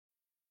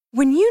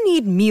When you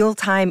need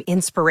mealtime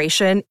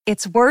inspiration,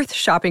 it's worth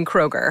shopping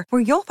Kroger,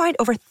 where you'll find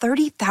over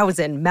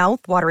 30,000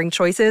 mouth-watering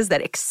choices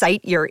that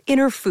excite your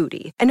inner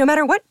foodie. And no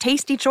matter what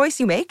tasty choice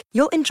you make,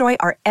 you'll enjoy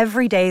our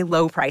everyday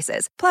low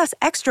prices, plus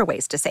extra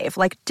ways to save,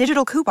 like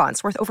digital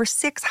coupons worth over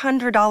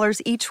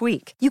 $600 each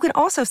week. You can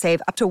also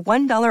save up to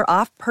 $1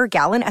 off per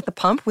gallon at the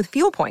pump with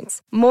fuel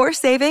points. More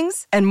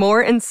savings and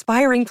more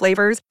inspiring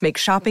flavors make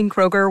shopping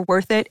Kroger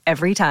worth it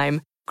every time.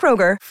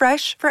 Kroger,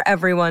 fresh for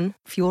everyone.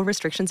 Fuel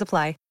restrictions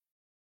apply.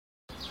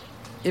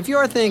 If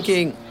you're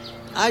thinking,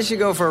 I should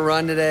go for a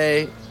run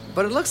today,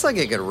 but it looks like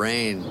it could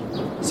rain,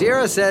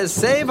 Sierra says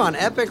save on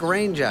Epic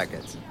rain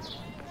jackets.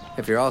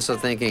 If you're also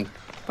thinking,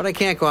 but I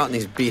can't go out in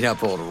these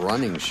beat-up old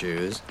running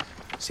shoes,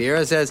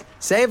 Sierra says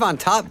save on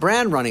top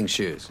brand running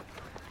shoes.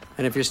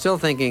 And if you're still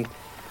thinking,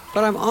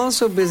 but I'm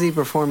also busy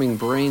performing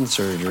brain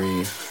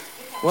surgery,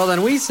 well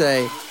then we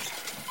say,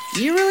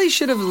 you really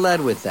should have led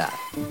with that.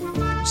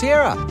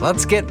 Sierra,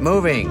 let's get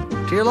moving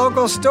to your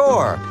local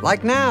store,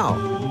 like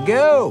now.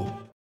 Go!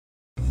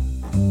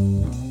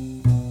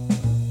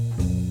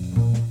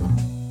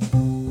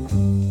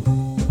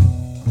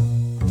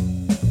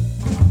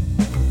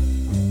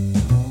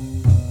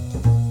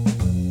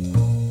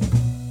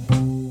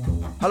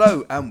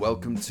 Hello and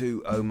welcome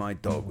to Oh My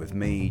Dog with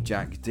me,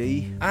 Jack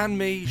D. And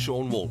me,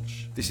 Sean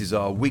Walsh. This is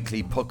our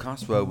weekly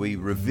podcast where we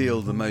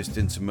reveal the most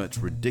intimate,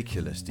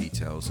 ridiculous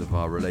details of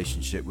our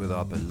relationship with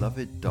our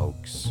beloved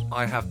dogs.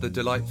 I have the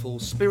delightful,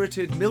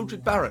 spirited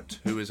Mildred Barrett,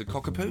 who is a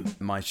cockapoo.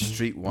 My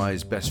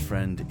streetwise best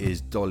friend is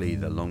Dolly,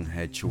 the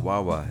long-haired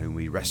Chihuahua whom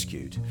we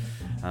rescued.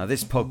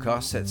 This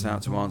podcast sets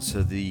out to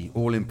answer the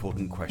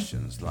all-important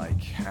questions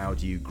like, how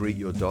do you greet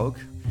your dog?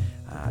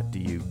 Do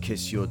you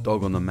kiss your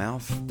dog on the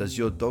mouth? Does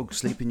your dog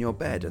sleep in your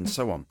bed? And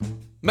so on.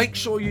 Make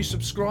sure you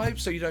subscribe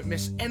so you don't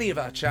miss any of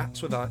our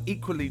chats with our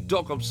equally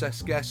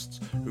dog-obsessed guests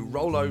who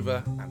roll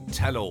over and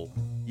tell all.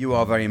 You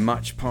are very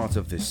much part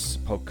of this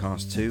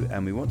podcast too,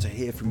 and we want to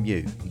hear from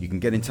you. You can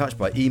get in touch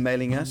by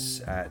emailing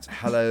us at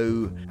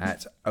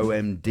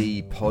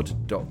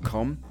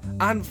hello@omdpod.com.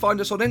 And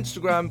find us on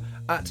Instagram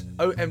at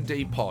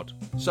omdpod.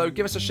 So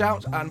give us a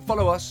shout and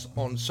follow us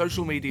on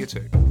social media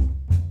too.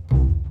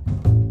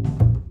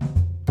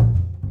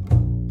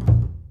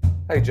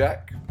 Hey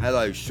Jack.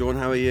 Hello Sean,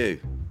 how are you?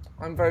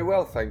 I'm very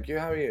well, thank you.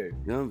 How are you?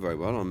 Yeah, I'm very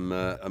well. I'm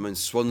in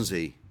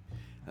Swansea.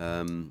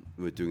 We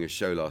were doing a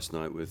show last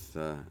night with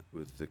the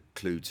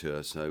Clue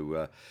tour,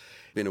 so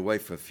been away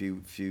for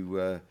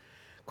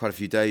quite a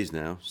few days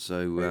now.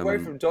 So away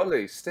from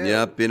Dolly still.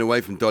 Yeah, been away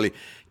from Dolly.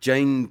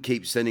 Jane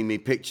keeps sending me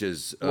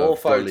pictures more of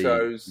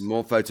photos. Dolly,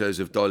 more photos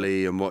of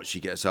Dolly and what she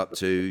gets up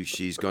to.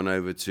 She's gone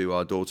over to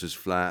our daughter's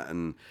flat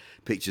and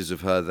pictures of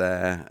her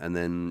there, and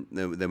then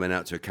they went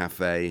out to a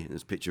cafe.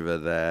 There's a picture of her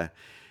there,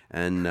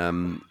 and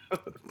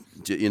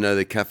you know,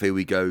 the cafe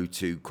we go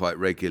to quite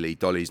regularly,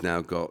 Dolly's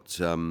now got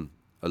a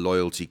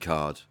loyalty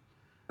card.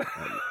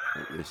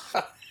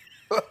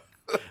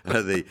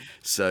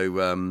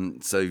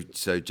 So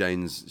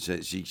Jane's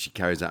she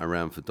carries that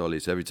around for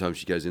Dolly. So every time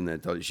she goes in there,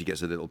 Dolly, she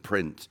gets a little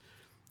print.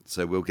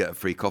 So we'll get a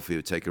free coffee.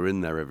 We'll take her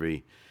in there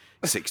every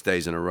 6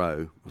 days in a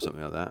row or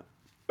something like that.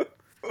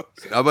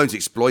 I won't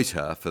exploit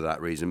her for that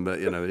reason,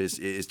 but you know, it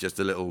is just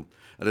a little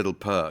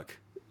perk.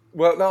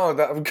 Well, no,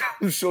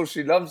 I'm sure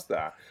she loves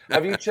that.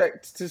 Have you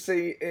checked to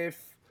see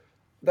if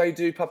they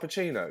do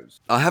puppuccinos?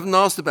 I haven't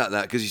asked about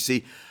that because you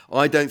see,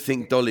 I don't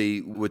think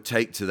Dolly would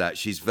take to that.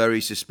 She's very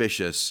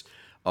suspicious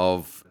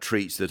of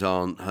treats that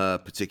aren't her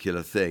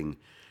particular thing.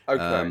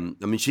 Okay. I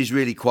mean, she's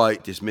really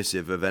quite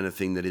dismissive of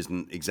anything that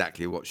isn't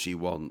exactly what she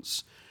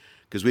wants.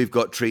 Because we've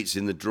got treats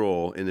in the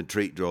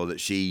treat drawer that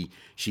she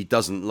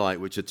doesn't like,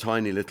 which are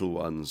tiny little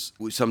ones.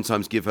 We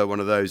sometimes give her one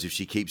of those if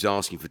she keeps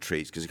asking for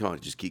treats, because you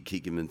can't just keep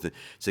giving them.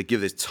 So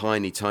give this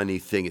tiny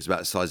thing. It's about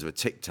the size of a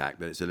Tic Tac,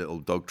 but it's a little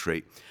dog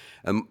treat.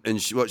 And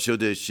what she'll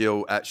do is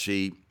she'll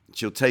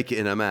take it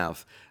in her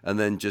mouth and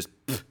then just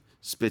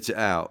spit it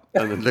out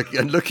and then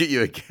look at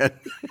you again.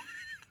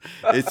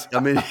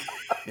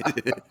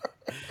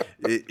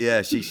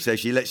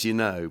 She lets you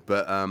know,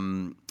 but.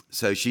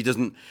 So she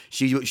doesn't.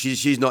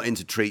 She's not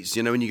into treats.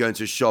 You know, when you go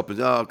into a shop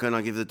and can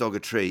I give the dog a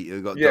treat?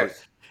 You've got yes.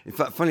 Dogs. In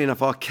fact, funny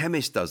enough, our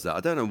chemist does that. I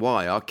don't know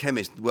why. Our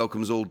chemist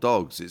welcomes all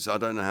dogs. I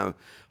don't know how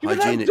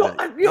hygienic.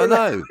 I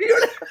know.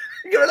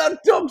 You're allowed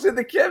dogs in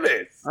the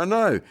chemist. I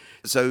know.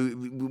 So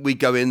we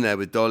go in there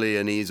with Dolly,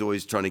 and he's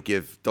always trying to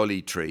give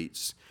Dolly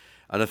treats.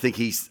 And I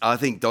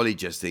think Dolly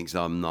just thinks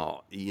I'm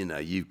not. You know,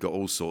 you've got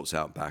all sorts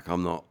out back.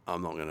 I'm not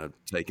going to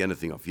take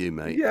anything off you,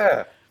 mate.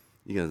 Yeah.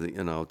 You're gonna think,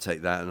 I'll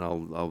take that and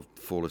I'll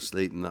fall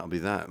asleep and that'll be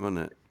that, won't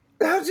it?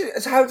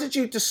 How did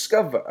you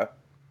discover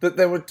that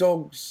there were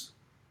dogs?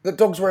 That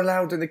dogs were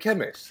allowed in the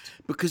chemist?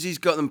 Because he's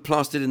got them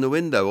plastered in the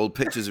window, all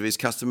pictures of his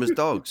customers'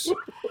 dogs.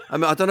 I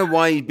mean, I don't know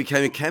why he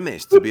became a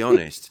chemist, to be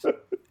honest.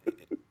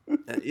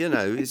 You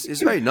know,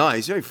 it's very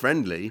nice, very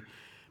friendly,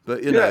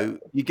 but you know,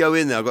 you go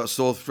in there, I've got a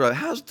sore throat.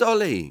 How's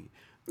Dolly?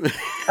 It's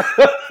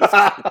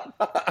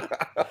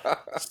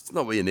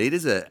not what you need,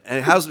 is it?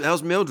 And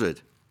how's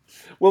Mildred?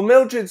 Well,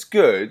 Mildred's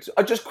good.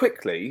 Just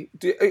quickly,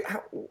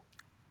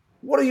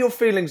 What are your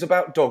feelings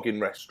about dog in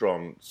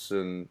restaurants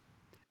and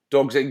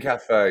dogs in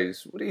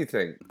cafes? What do you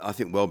think? I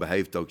think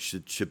well-behaved dogs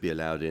should be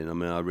allowed in. I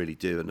mean, I really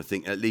do, and I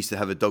think at least to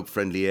have a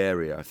dog-friendly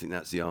area. I think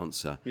that's the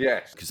answer.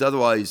 Yes. Because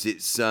otherwise,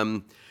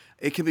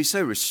 it can be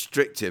so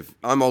restrictive.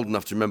 I'm old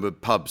enough to remember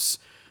pubs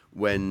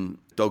when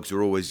dogs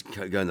were always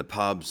going to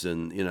pubs,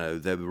 and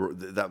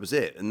that was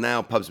it. And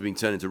now pubs are being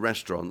turned into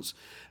restaurants,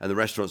 and the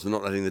restaurants are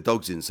not letting the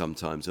dogs in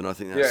sometimes. And I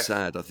think that's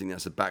sad. I think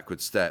that's a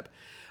backward step.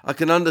 I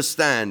can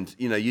understand,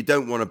 you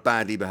don't want a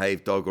badly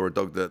behaved dog or a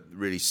dog that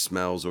really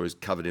smells or is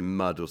covered in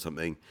mud or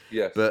something.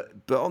 Yes. But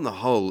on the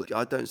whole,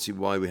 I don't see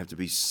why we have to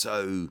be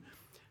so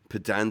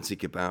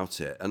pedantic about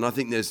it. And I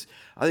think there's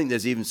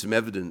even some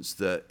evidence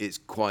that it's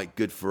quite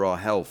good for our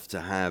health to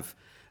have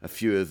a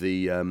few of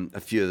the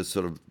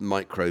sort of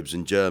microbes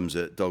and germs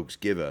that dogs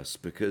give us,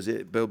 because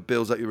it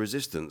builds up your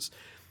resistance.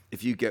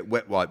 If you get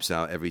wet wipes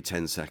out every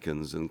 10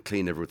 seconds and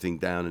clean everything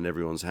down in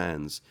everyone's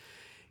hands,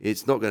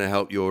 it's not going to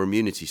help your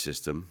immunity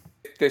system.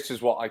 This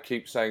is what I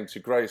keep saying to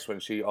Grace when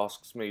she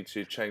asks me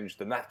to change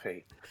the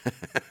nappy.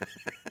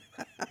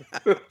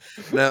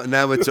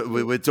 Now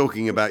we're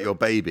talking about your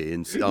baby,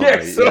 aren't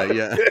yes, we?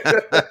 Yeah.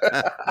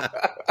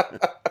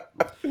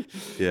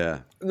 Yeah.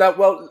 Now,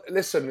 well,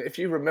 listen, if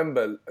you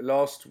remember,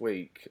 last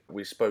week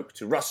we spoke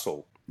to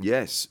Russell.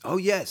 Yes. Oh,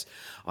 yes.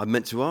 I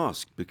meant to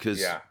ask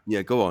because...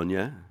 Yeah, go on,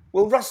 yeah.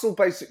 Well, Russell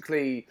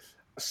basically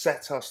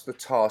set us the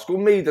task, or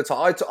me the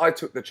task. I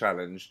took the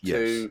challenge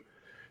to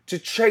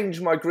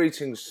change my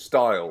greeting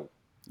style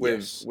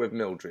with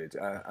Mildred.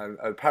 And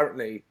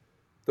apparently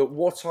that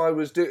what I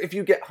was doing... If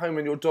you get home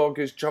and your dog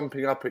is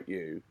jumping up at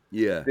you,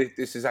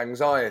 this is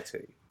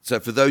anxiety. So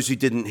for those who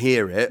didn't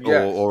hear it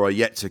or are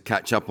yet to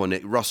catch up on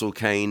it, Russell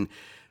Kane,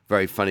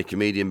 very funny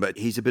comedian, but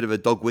he's a bit of a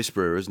dog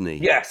whisperer, isn't he?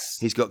 Yes.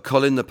 He's got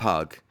Colin the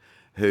pug,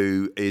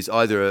 who is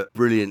either a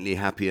brilliantly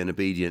happy and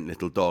obedient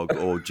little dog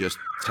or just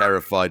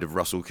terrified of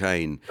Russell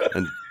Kane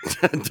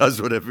and does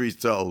whatever he's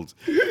told.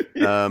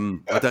 I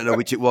don't know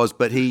which it was,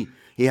 but he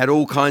had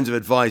all kinds of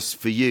advice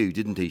for you,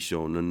 didn't he,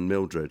 Sean, and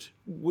Mildred?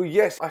 Well,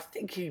 yes, I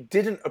think he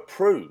didn't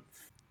approve.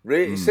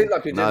 Really, it seemed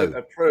like he didn't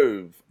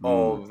approve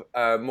of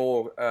a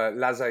more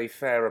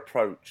laissez-faire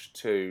approach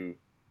to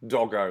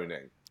dog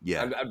owning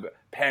and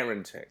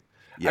parenting.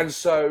 Yes. And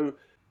so,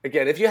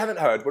 again, if you haven't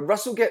heard, when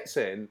Russell gets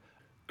in,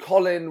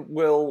 Colin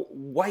will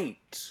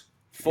wait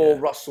for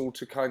Russell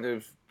to kind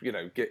of,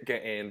 get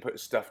in, put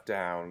his stuff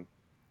down,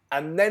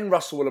 and then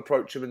Russell will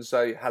approach him and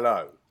say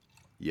hello.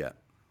 Yeah,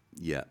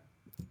 yeah.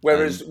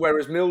 Whereas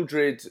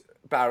Mildred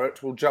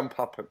Barrett will jump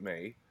up at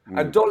me.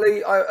 And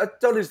Dolly,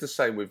 Dolly's the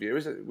same with you,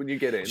 isn't it? When you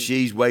get in,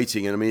 she's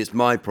waiting, and I mean, it's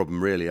my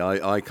problem really.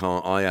 I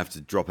can't. I have to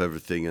drop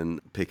everything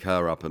and pick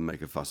her up and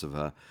make a fuss of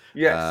her.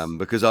 Yes,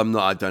 because I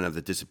don't have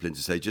the discipline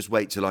to say, just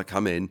wait till I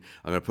come in.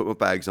 I'm going to put my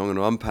bags. I'm going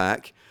to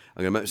unpack.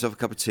 I'm going to make myself a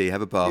cup of tea,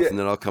 have a bath, and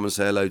then I'll come and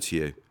say hello to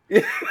you.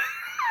 Yeah.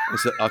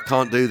 So I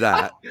can't do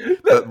that,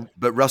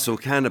 but Russell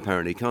can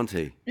apparently, can't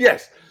he?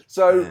 Yes.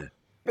 So.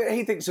 But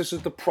he thinks this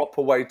is the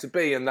proper way to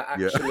be, and that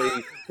actually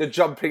the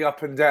jumping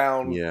up and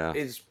down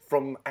is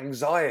from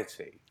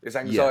anxiety. It's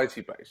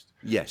anxiety-based.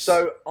 Yes.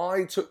 So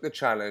I took the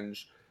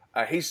challenge.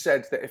 He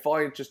said that if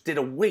I just did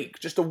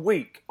just a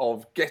week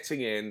of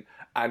getting in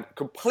and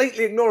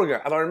completely ignoring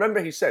her, and I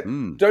remember he said,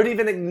 don't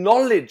even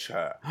acknowledge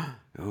her.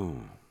 Oh.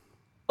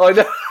 I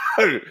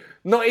know.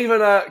 Not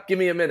even give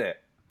me a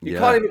minute. You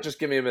can't even just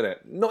give me a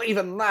minute. Not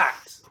even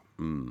that.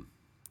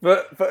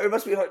 But it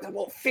must be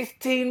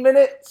 15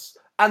 minutes?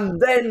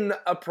 And then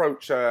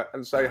approach her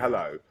and say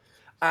hello.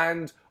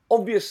 And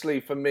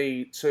obviously for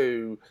me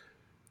to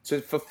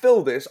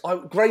fulfill this,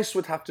 Grace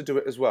would have to do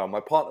it as well. My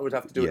partner would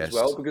have to do it as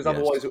well, because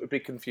otherwise it would be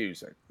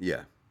confusing.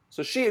 Yeah.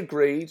 So she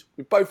agreed.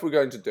 We both were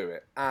going to do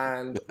it.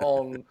 And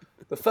on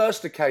the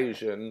first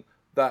occasion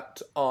that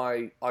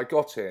I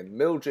got in,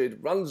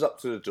 Mildred runs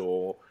up to the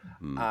door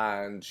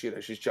and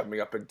she's jumping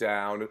up and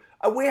down.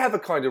 And we have a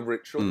kind of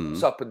ritual,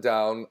 jumps up and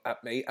down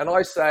at me. And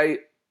I say,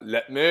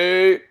 let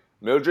me...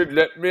 Mildred,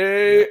 let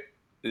me,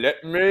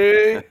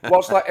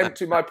 whilst I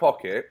empty my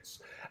pockets.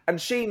 And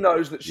she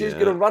knows that she's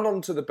going to run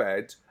onto the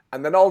bed,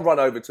 and then I'll run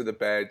over to the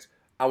bed,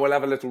 and we'll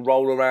have a little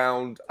roll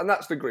around, and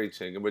that's the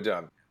greeting, and we're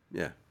done.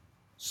 Yeah.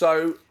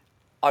 So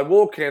I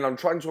walk in, I'm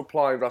trying to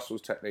apply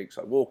Russell's techniques.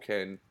 I walk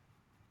in,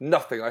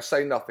 nothing, I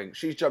say nothing.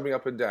 She's jumping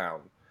up and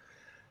down.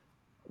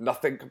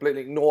 Nothing,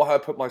 completely ignore her,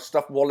 put my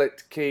stuff,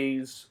 wallet,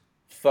 keys,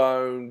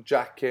 phone,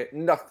 jacket,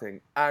 nothing.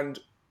 And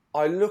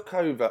I look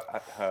over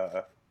at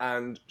her,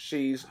 and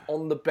she's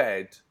on the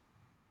bed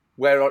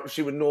where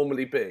she would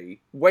normally be,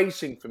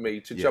 waiting for me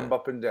to jump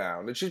up and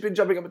down. And she's been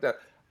jumping up and down.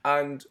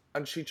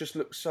 And she just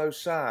looks so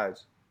sad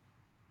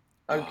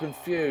and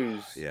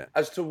confused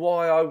as to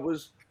why I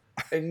was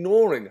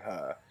ignoring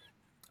her.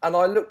 And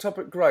I looked up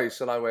at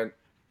Grace and I went,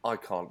 I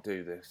can't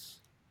do this.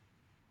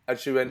 And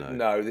she went,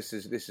 no, this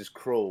is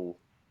cruel.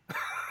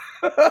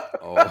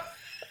 Oh.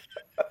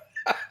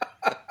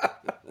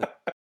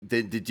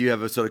 Did you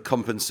have a sort of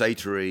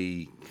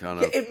compensatory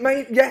kind of...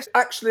 Yes,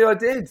 actually I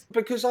did.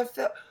 Because I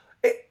felt...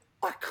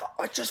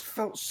 I just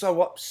felt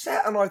so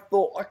upset, and I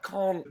thought, I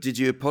can't... Did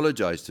you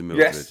apologise to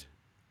Mildred? Yes.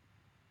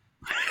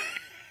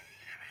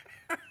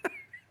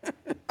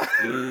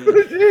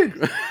 I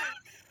did.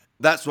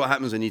 That's what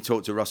happens when you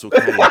talk to Russell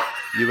Kane.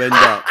 You end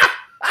up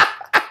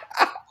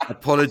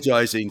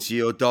apologising to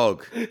your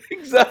dog.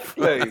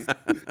 Exactly.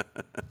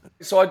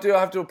 So I do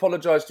have to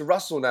apologise to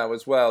Russell now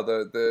as well,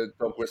 the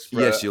dog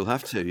whisperer. Yes, you'll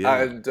have to,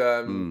 yeah.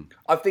 And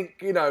I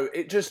think,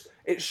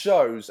 it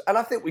shows, and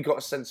I think we got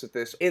a sense of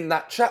this in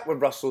that chat with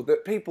Russell,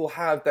 that people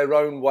have their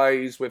own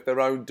ways with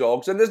their own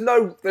dogs, and there's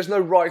no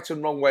right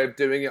and wrong way of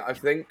doing it, I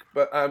think.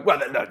 But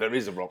there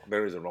is a wrong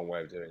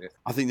way of doing it.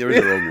 I think there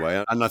is a wrong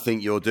way, and I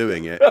think you're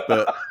doing it.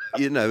 But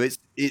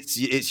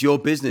it's your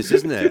business,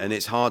 isn't it? And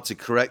it's hard to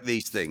correct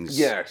these things.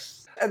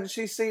 Yes. And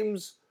she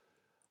seems,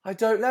 I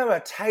don't know,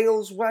 her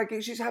tail's wagging.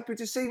 She's happy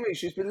to see me.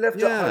 She's been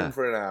left at home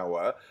for an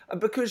hour.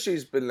 And because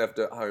she's been left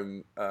at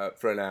home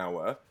for an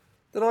hour,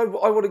 then I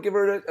want to give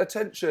her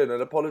attention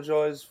and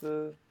apologise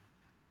for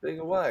being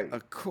away.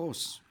 Of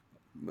course.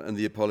 And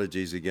the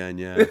apologies again,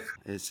 yeah.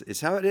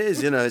 It's how it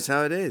is, it's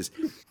how it is.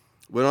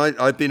 When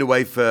I've been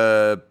away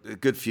for a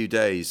good few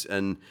days,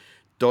 and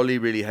Dolly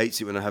really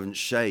hates it when I haven't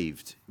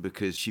shaved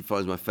because she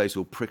finds my face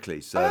all prickly.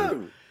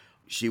 So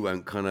she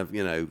won't kind of,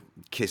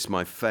 kiss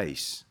my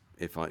face.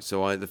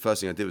 The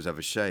first thing I did was have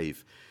a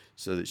shave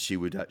so that she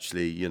would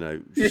actually,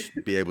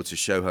 be able to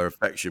show her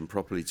affection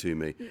properly to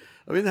me.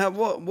 I mean,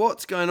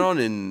 what's going on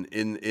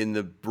in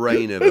the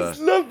brain of a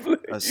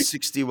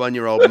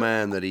 61-year-old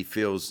man that he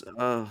feels,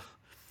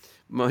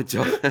 my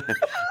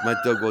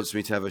dog wants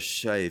me to have a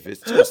shave.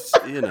 It's just,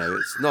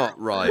 it's not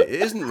right. It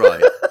isn't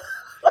right.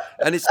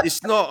 And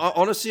it's not,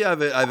 honestly, I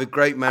have a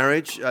great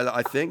marriage,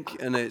 I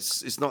think, and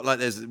it's not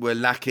like we're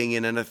lacking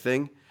in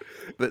anything,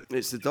 but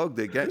it's the dog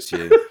that gets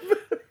you.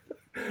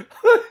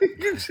 You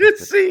can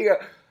just see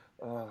her.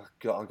 Oh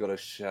God, I've got to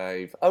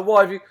shave. Oh,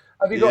 why have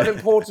you got an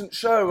important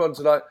show on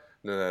tonight?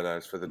 No,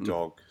 it's for the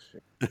dog.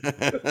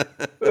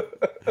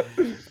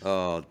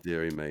 Oh,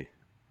 dearie me,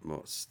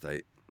 what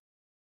state.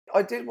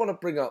 I did want to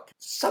bring up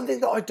something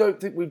that I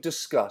don't think we've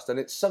discussed, and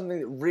it's something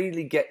that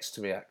really gets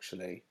to me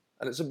actually,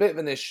 and it's a bit of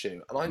an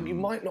issue. And you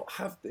might not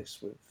have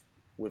this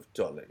with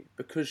Dolly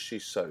because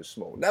she's so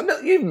small. Now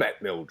you've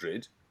met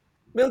Mildred.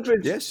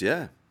 Mildred. Yes,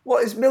 yeah.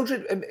 What is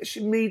Mildred? Is she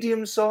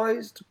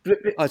medium-sized?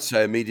 I'd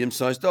say a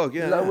medium-sized dog,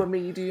 yeah. Lower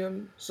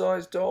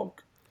medium-sized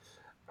dog.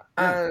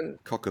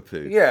 And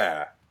cockapoo.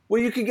 Yeah.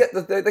 Well, you can get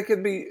they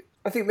can be.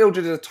 I think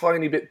Mildred is a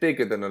tiny bit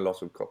bigger than a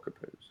lot of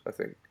cockapoos. I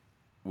think.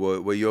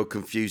 Well, you're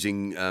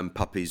confusing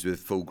puppies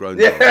with full-grown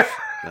dogs.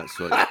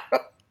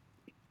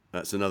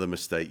 That's another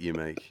mistake you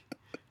make.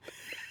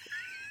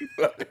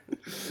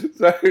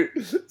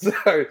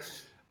 So,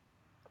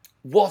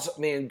 what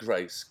me and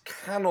Grace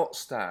cannot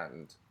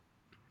stand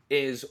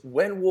is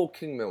when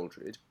walking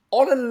Mildred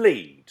on a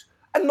lead,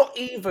 and not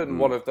even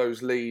one of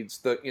those leads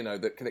that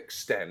that can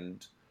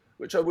extend,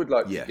 which I would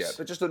like to get,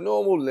 but just a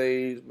normal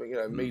lead,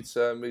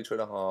 meter and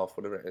a half,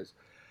 whatever it is,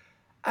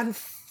 and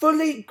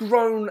fully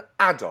grown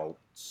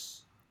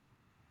adults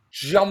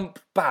jump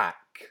back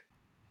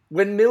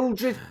when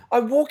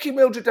I'm walking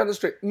Mildred down the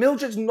street.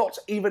 Mildred's not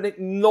even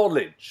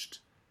acknowledged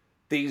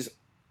these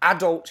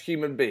adult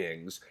human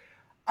beings.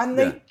 And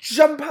they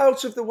jump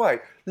out of the way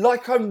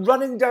like I'm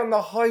running down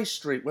the high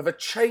street with a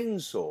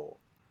chainsaw.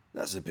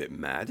 That's a bit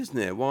mad, isn't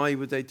it? Why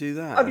would they do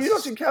that? Have you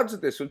not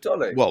encountered this with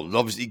Dolly? Well,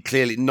 obviously,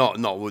 clearly not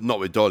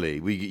with Dolly.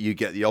 You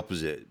get the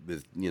opposite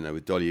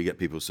with Dolly. You get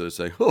people sort of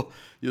saying,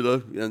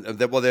 and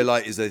what they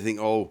like is they think,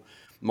 oh,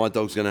 my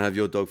dog's going to have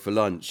your dog for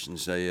lunch, and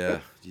say,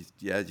 yeah, do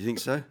you think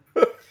so?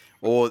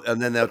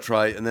 And then they'll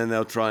try, and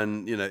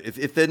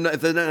if they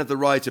don't have the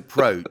right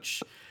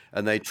approach.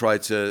 And they try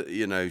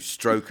to,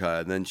 stroke her,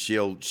 and then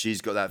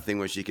she's got that thing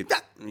where she can,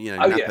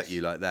 nap at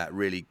you like that,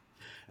 really,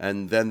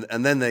 and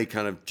then they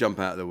kind of jump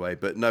out of the way.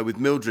 But no, with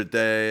Mildred,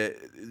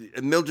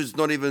 Mildred's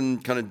not even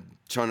kind of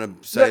trying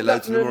to say hello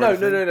to them.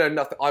 No,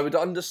 nothing. I would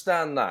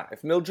understand that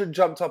if Mildred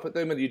jumped up at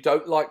them and you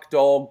don't like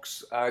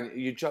dogs and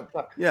you jump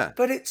back. Yeah,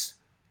 but it's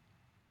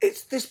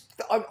this.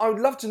 I would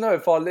love to know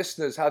if our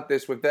listeners had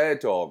this with their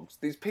dogs.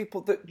 These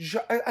people that,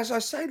 as I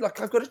say, like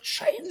I've got a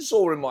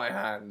chainsaw in my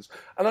hands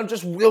and I'm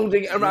just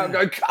wielding it around,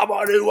 going, "Come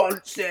on, who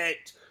wants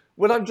it?"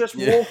 When I'm just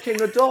walking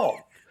a dog,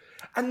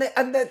 and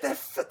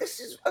this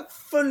is a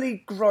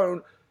fully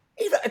grown,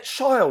 even a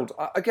child.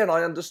 Again,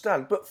 I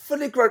understand, but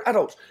fully grown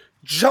adults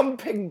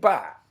jumping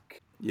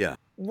back. Yeah.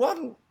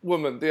 One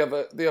woman the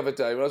other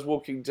day when I was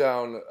walking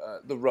down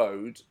the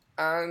road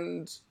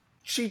and.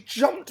 She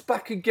jumped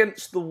back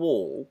against the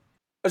wall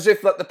as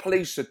if like the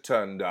police had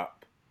turned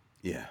up.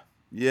 Yeah.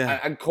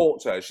 And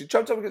caught her. She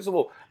jumped up against the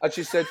wall and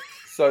she said,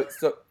 so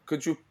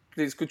could you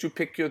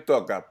pick your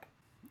dog up?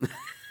 Do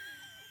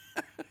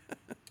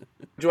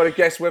you want to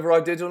guess whether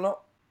I did or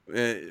not?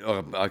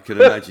 I can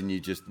imagine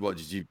you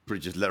did you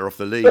pretty just let her off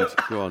the lead?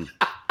 Go on.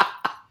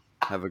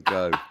 Have a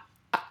go.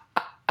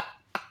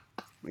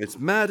 It's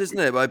mad, isn't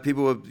it? Like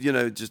people are,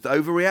 just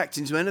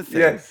overreacting to anything.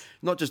 Yes.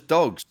 Not just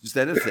dogs, just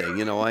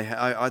anything.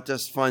 I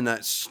just find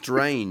that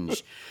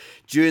strange.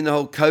 During the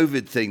whole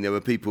COVID thing, there were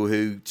people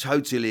who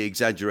totally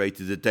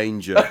exaggerated the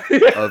danger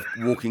of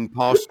walking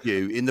past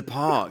you in the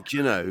park,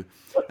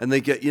 and And they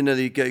get,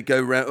 they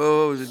go around.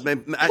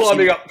 Climbing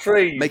Actually, up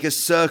trees. make a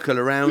circle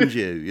around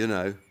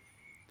you.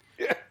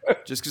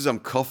 Just because I'm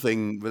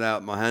coughing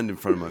without my hand in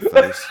front of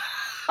my face,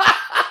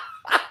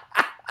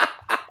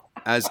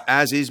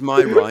 as is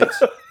my right.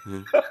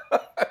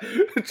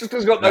 Just because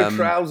he's got no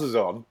trousers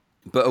on.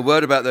 But a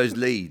word about those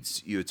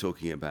leads you were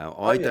talking about.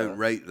 I don't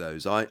rate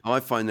those. I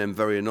find them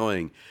very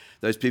annoying.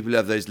 Those people who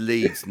have those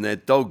leads and their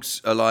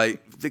dogs are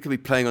like, they could be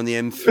playing on the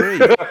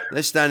M3.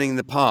 They're standing in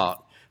the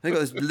park. They've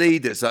got this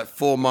lead that's like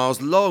 4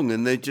 miles long,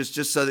 and they just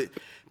so that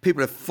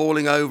people are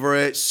falling over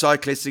it.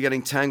 Cyclists are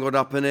getting tangled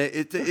up in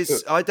it.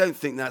 I don't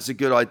think that's a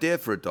good idea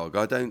for a dog.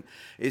 I think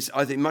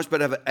much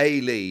better have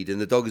a lead, and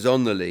the dog is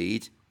on the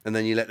lead, and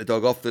then you let the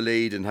dog off the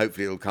lead, and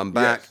hopefully it'll come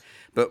back. Yes.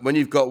 But when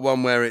you've got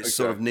one where it's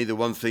sort of neither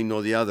one thing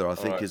nor the other, I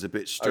think is a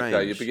bit strange.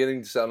 Okay, you're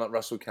beginning to sound like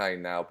Russell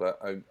Kane now, but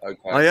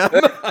okay. I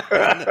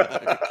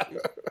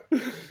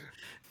am.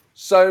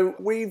 So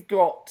we've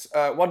got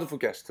a wonderful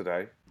guest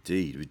today.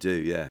 Indeed, we do,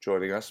 yeah.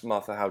 Joining us,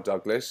 Martha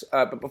Howe-Douglas.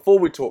 But before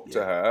we talk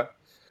to her,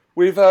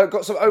 we've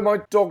got some Oh My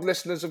Dog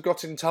listeners have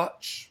got in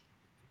touch.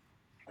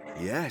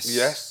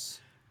 Yes.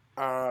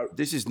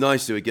 This is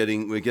nice that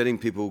we're getting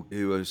people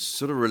who are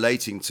sort of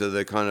relating to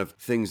the kind of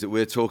things that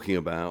we're talking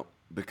about.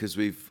 Because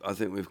I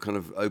think we've kind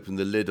of opened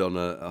the lid on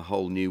a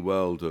whole new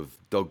world of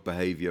dog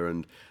behaviour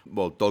and,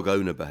 dog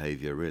owner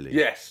behaviour, really.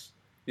 Yes,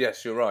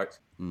 you're right.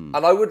 And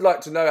I would like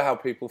to know how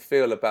people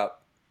feel about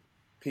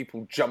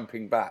people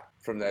jumping back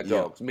from their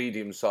dogs,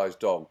 medium-sized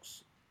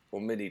dogs or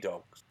mini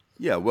dogs.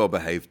 Yeah,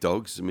 well-behaved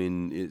dogs. I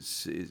mean,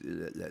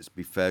 let's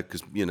be fair,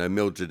 because,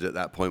 Mildred at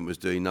that point was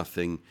doing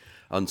nothing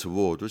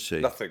untoward, was she?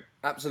 Nothing.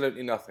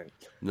 Absolutely nothing.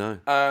 No.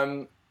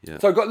 So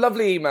I've got a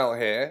lovely email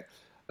here.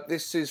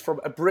 This is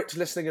from a Brit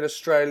listening in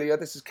Australia.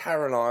 This is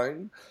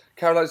Caroline.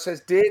 Caroline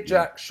says, Dear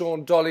Jack,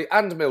 Sean, Dolly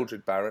and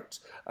Mildred Barrett,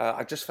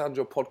 I just found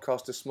your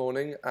podcast this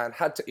morning and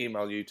had to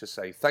email you to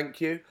say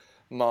thank you.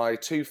 My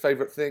two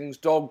favourite things,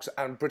 dogs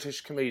and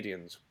British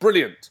comedians.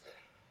 Brilliant.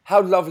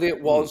 How lovely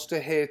it was to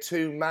hear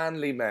two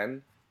manly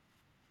men.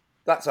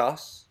 That's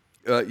us.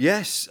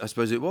 Yes, I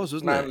suppose it was,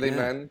 wasn't manly it?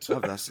 Men.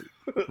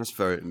 That's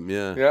very,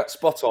 Yeah,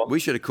 spot on. We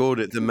should have called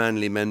it the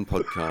Manly Men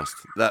Podcast.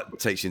 That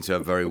takes you into a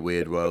very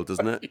weird world,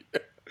 doesn't it?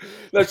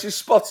 No, she's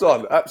spot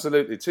on.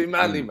 Absolutely. Two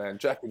manly men,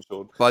 Jack and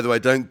Sean. By the way,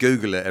 don't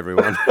Google it,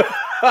 everyone.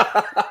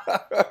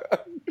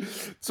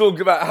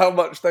 Talking about how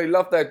much they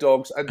love their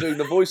dogs and doing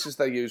the voices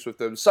they use with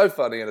them. So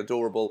funny and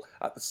adorable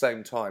at the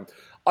same time.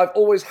 I've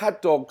always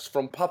had dogs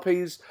from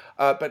puppies,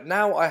 but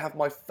now I have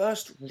my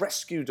first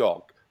rescue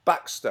dog,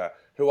 Baxter,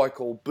 who I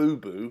call Boo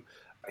Boo.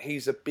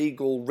 He's a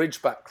Beagle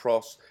Ridgeback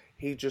Cross.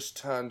 He just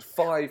turned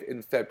 5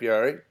 in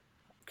February.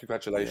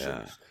 Congratulations.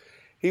 Yeah.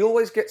 He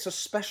always gets a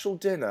special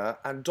dinner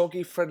and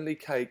doggy-friendly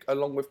cake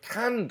along with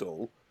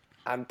candle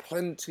and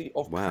plenty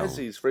of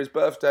prezzies for his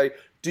birthday.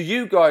 Do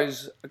you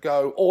guys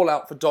go all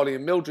out for Dolly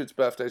and Mildred's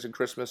birthdays and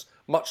Christmas?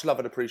 Much love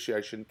and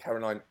appreciation,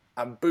 Caroline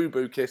and Boo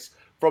Boo Kiss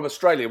from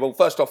Australia. Well,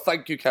 first off,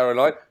 thank you,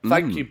 Caroline.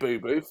 Thank you, Boo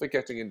Boo, for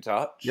getting in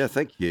touch. Yeah,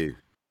 thank you.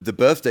 The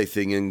birthday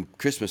thing and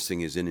Christmas thing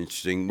is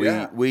interesting.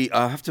 We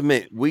I have to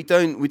admit, we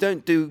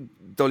don't do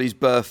Dolly's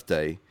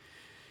birthday.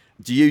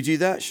 Do you do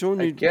that, Sean?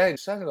 Again,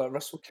 sounding like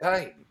Russell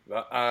Kane.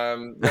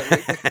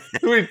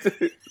 We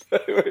do.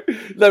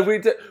 No, we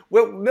do.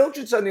 Well,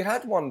 Mildred's only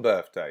had one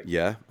birthday.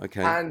 Yeah,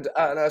 okay. And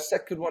our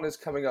second one is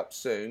coming up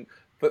soon.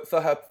 But for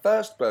her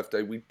first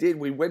birthday,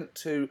 we went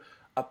to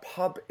a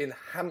pub in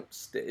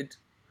Hampstead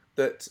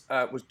that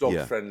was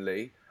dog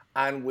friendly,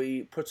 and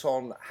we put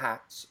on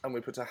hats, and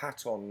we put a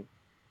hat on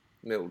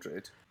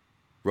Mildred.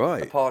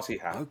 Right. A party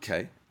hat.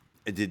 Okay.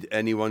 Did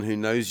anyone who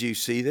knows you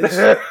see this?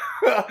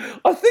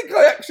 I think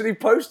I actually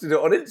posted it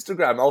on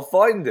Instagram. I'll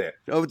find it.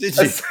 Oh, did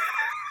you?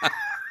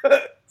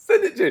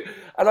 Send it to you.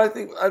 And I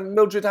think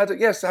Mildred had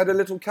a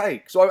little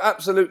cake. So I'm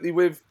absolutely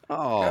with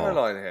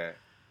Caroline here.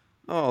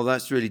 Oh,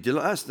 that's really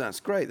that's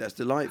great. That's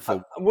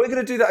delightful. We're going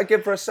to do that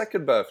again for her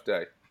second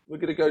birthday. We're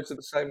going to go to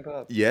the same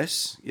pub.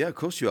 Yes. Yeah, of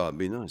course you are. It'd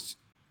be nice.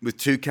 With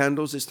 2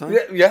 candles this time?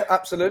 Yeah,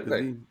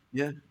 absolutely.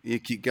 Yeah, you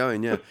keep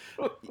going, yeah.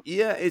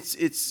 Yeah,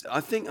 it's. I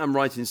think I'm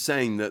right in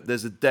saying that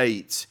there's a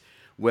date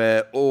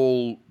where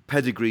all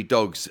pedigree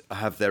dogs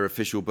have their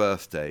official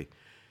birthday.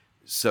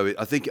 So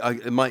I think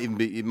it might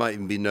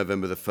even be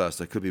November the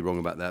 1st. I could be wrong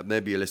about that.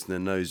 Maybe a listener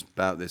knows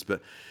about this,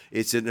 but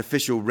it's an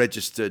official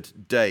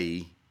registered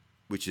day,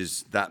 which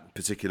is that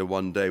particular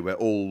one day where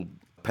all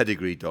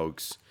pedigree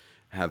dogs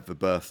have a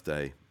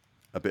birthday.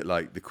 A bit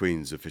like the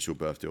Queen's official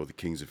birthday or the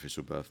King's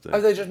official birthday. Oh,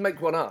 they just make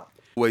one up?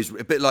 Always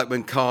a bit like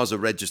when cars are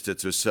registered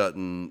to a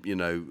certain,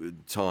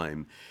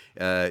 time.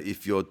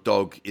 If your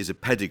dog is a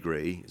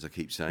pedigree, as I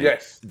keep saying,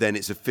 then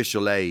its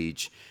official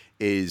age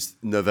is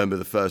November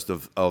the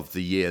 1st of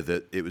the year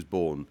that it was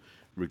born,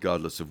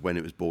 regardless of when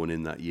it was born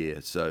in that year.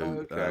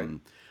 So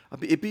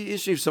it'd be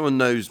interesting if someone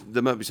knows.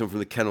 There might be someone from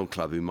the Kennel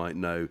Club who might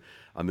know.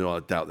 I mean, I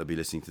doubt they'll be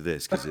listening to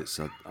this because it's,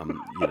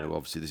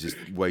 obviously this is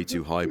way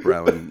too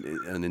highbrow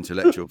and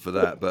intellectual for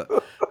that. But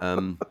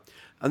and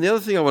the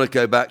other thing I want to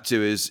go back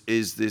to is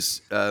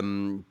this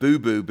Boo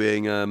Boo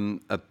being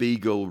a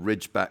Beagle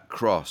Ridgeback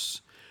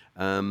Cross,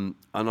 And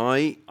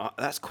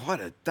that's quite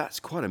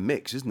a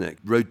mix, isn't it?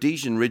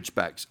 Rhodesian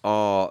Ridgebacks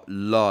are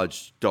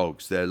large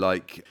dogs. They're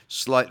like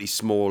slightly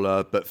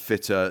smaller but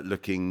fitter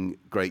looking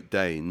Great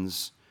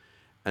Danes,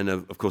 and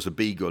of course a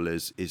Beagle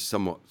is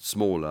somewhat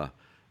smaller,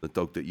 the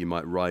dog that you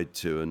might ride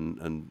to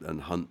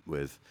and hunt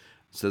with.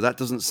 So that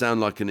doesn't sound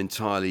like an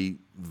entirely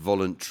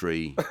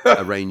voluntary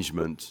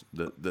arrangement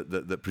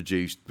that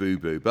produced Boo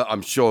Boo, but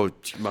I'm sure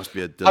she must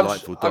be a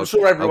delightful dog. I'm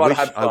sure everyone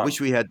had fun. I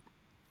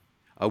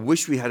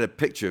wish we had a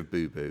picture of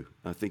Boo Boo.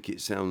 I think it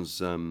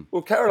sounds.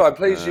 Well, Caroline,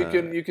 please,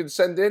 you can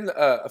send in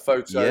a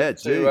photo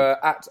to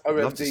at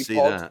OMD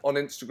Pod on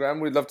Instagram.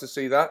 We'd love to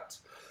see that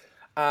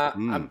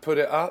and put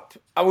it up.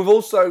 And we've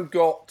also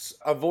got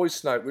a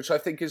voice note, which I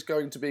think is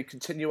going to be a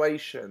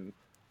continuation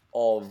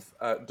of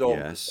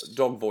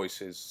dog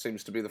voices.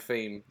 Seems to be the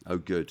theme. Oh,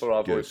 good. For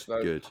our voice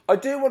note. Good. I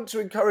do want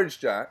to encourage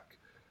Jack.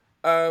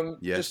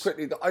 Just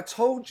quickly, that I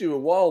told you a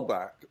while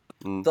back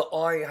that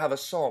I have a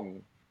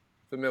song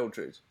for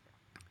Mildred.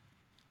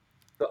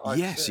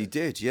 Yes, he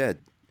did. Yeah.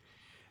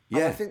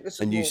 And I think this.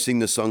 And you sing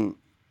the song.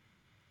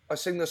 I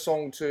sing the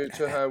song to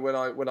her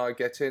when I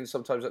get in.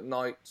 Sometimes at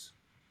night.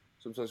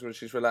 Sometimes when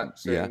she's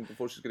relaxing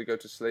before she's going to go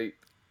to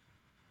sleep.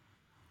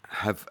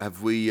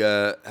 Have we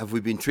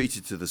been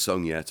treated to the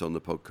song yet on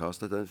the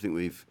podcast? I don't think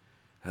we've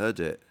heard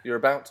it. You're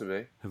about to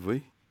be. Have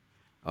we?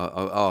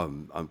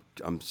 I'm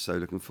so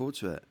looking forward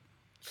to it.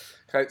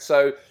 Okay,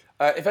 so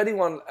if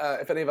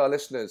any of our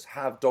listeners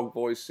have dog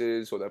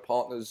voices or their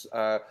partners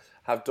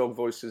have dog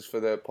voices for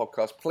their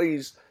podcast,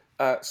 please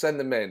send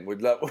them in.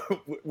 We'd love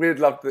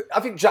to. I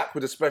think Jack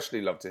would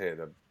especially love to hear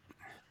them.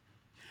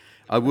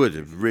 I would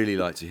have really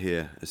liked to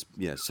hear.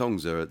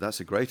 Songs that's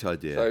a great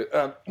idea.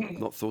 So,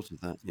 not thought of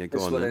that. Yeah,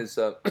 go on. This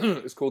one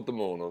is it's called The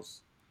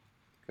Mourners.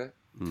 Okay.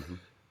 Mm-hmm.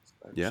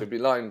 So should be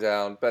lying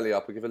down, belly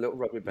up. We give a little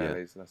rub with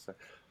bellies, and I say,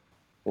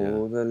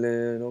 "Oh, the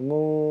little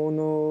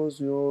mourners,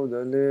 you're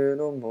the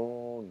little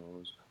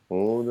mourners.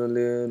 Oh, the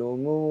little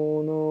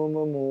mourner.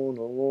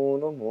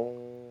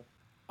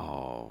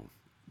 Oh,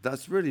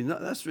 that's really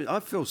not. I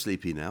feel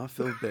sleepy now. I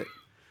feel a bit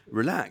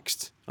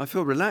relaxed. I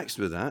feel relaxed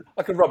with that.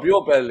 I can rub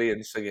your belly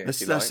and sing it.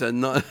 That's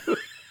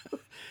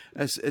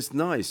it's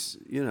nice.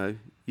 You know,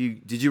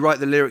 did you write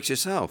the lyrics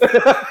yourself?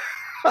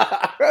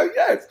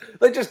 Yes,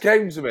 they just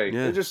came to me.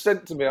 Yeah. They just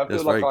sent to me. I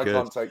feel like I good.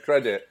 can't take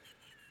credit.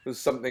 There's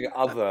something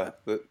other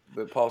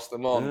that passed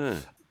them on. Yeah.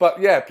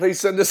 But please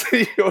send us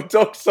your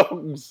dog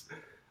songs.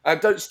 And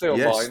don't steal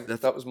mine.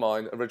 That was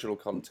mine. Original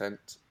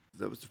content.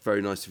 That was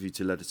very nice of you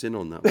to let us in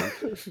on that one.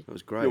 That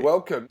was great. You're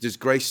welcome. Does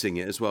Grace sing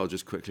it as well,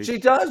 just quickly? She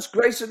does.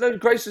 Grace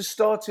has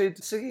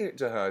started singing it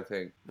to her, I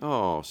think.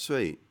 Oh,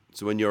 sweet.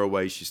 So when you're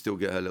away, she still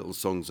get her little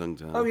song sung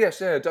to her? Oh,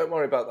 yes, yeah. Don't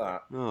worry about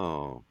that.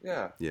 Oh.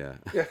 Yeah. Yeah.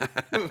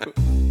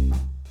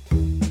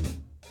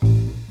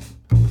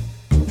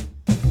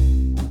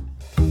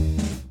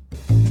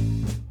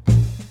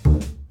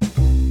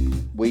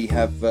 We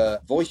have a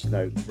voice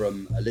note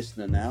from a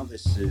listener now.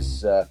 This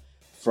is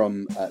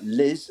from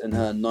Liz and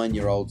her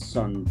 9-year-old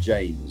son,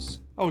 James.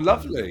 Oh,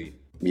 lovely.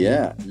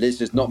 Yeah, Liz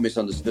has not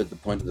misunderstood the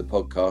point of the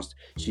podcast.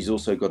 She's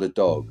also got a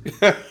dog.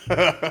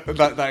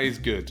 that is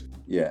good.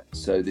 Yeah,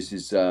 so this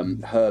is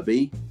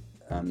Herbie.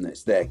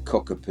 It's their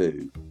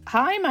cockapoo.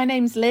 Hi, my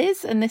name's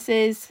Liz and this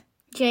is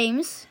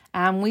James.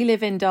 And we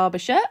live in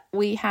Derbyshire.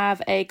 We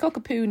have a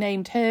cockapoo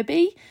named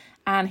Herbie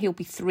and he'll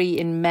be 3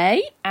 in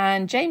May.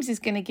 And James is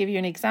going to give you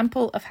an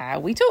example of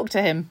how we talk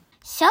to him.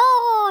 So,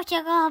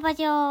 your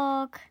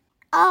dog.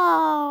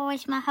 Oh,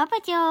 it's my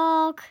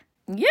dog.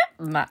 Yep,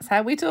 and that's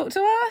how we talk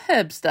to our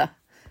Herbster.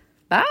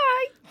 Bye.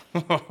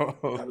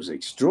 That was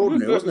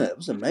extraordinary, wasn't it? It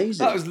was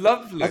amazing. That was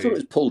lovely. I thought it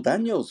was Paul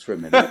Daniels for a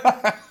minute.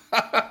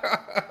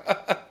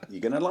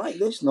 You're going to like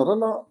this? Not a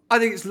lot. I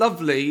think it's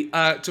lovely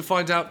to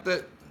find out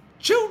that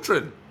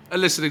children are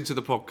listening to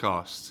the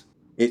podcast.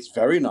 It's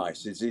very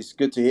nice. It's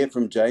good to hear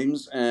from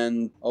James,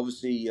 and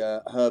obviously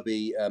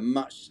Herbie, a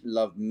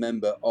much-loved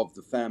member of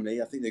the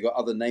family. I think they've got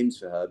other names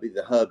for Herbie.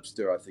 The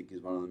Herbster, I think,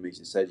 is one of them. He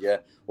said,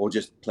 or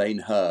just plain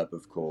Herb,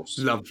 of course.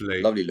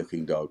 Lovely.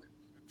 Lovely-looking dog.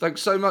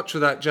 Thanks so much for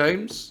that,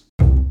 James.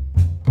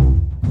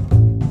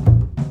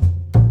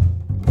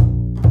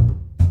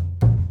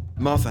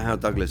 Martha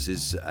Howe-Douglas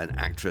is an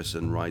actress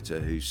and writer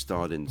who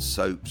starred in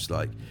soaps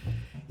like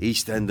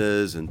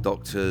EastEnders and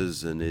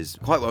Doctors, and is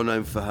quite well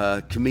known for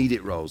her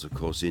comedic roles, of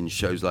course, in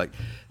shows like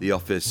The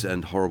Office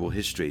and Horrible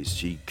Histories.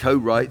 She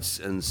co-writes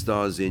and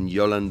stars in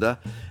Yolanda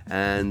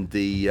and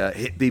the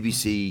hit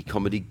BBC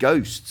comedy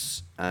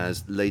Ghosts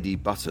as Lady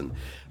Button.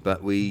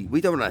 But we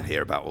don't want to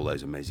hear about all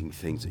those amazing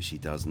things that she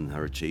does and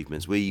her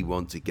achievements. We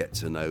want to get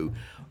to know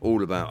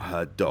all about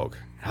her dog.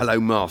 Hello,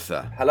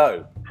 Martha.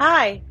 Hello.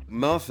 Hi.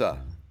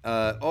 Martha.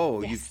 Yes.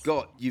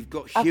 You've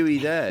got Huey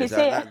there.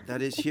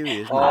 That is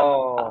Huey, isn't it?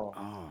 Oh.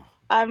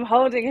 I'm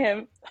holding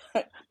him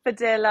for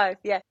dear life.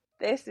 Yeah,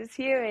 this is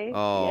Huey.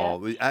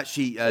 Oh, yeah.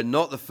 Actually,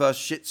 not the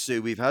first Shih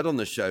Tzu we've had on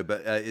the show,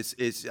 but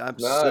it's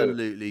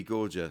absolutely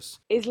gorgeous.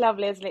 He's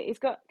lovely, isn't he?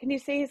 Can you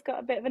see he's got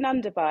a bit of an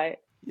underbite?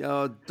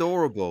 Yeah,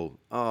 adorable.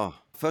 Oh,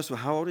 first of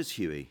all, how old is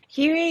Huey?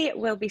 Huey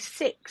will be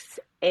 6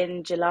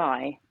 in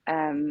July.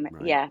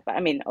 Yeah, but I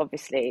mean,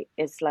 obviously,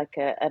 it's like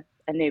a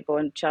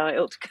newborn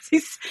child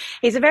because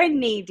he's a very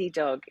needy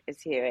dog,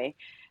 is Huey.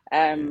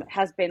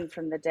 Has been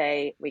from the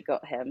day we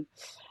got him.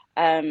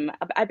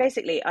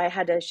 I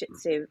had a Shih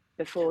Tzu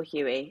before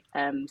Huey.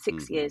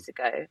 6 years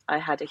ago, I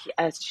had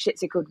a Shih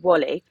Tzu called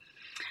Wally.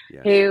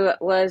 Yes. Who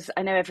was,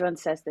 I know everyone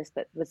says this,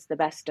 but was the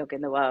best dog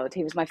in the world.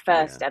 He was my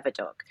first ever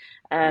dog.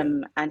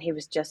 And he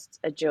was just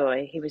a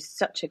joy. He was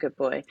such a good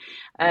boy.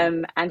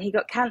 And he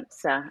got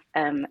cancer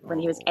when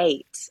he was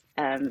 8.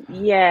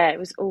 Yeah, it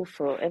was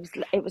awful.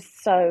 It was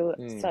so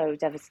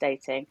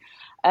devastating.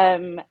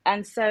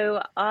 And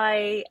so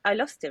I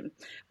lost him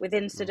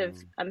within sort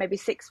of maybe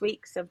 6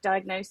 weeks of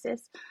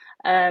diagnosis.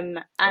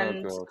 And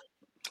God.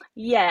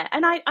 yeah,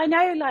 and I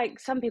know, like,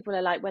 some people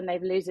are like, when they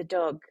lose a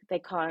dog, they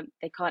can't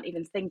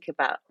even think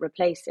about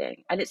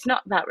replacing. And it's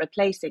not about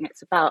replacing,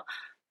 it's about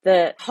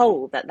the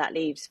hole that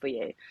leaves for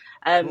you.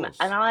 And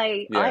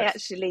I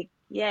actually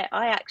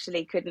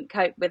couldn't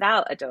cope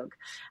without a dog.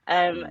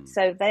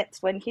 So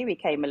that's when Huey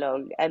came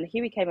along, and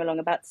Huey came along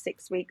about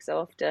 6 weeks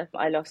after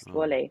I lost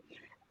Wally.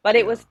 But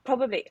it was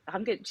probably,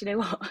 I'm good. Do you know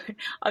what?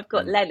 I've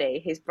got Lenny,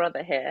 his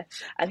brother, here,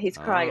 and he's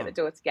crying at the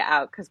door to get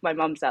out because my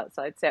mum's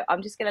outside. So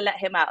I'm just going to let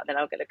him out, and then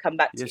I'm going to come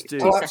back to you. Do.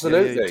 Oh,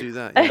 absolutely. Do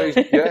that. Yeah. Please,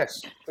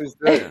 yes, please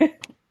do.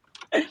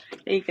 Here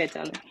you go,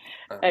 darling.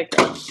 Okay,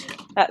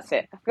 that's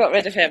it. I've got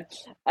rid of him.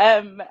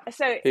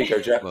 So here you go,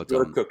 Jack. Well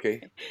You're a done.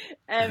 cookie.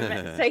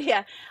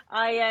 I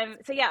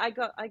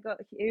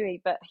got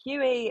Huey, but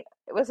Huey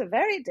was a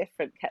very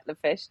different kettle of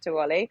fish to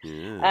Wally.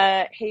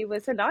 Yeah. He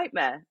was a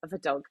nightmare of a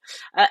dog.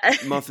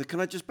 Martha, can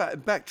I just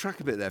backtrack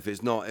a bit there? If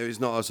it's not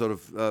a sort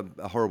of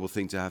a horrible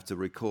thing to have to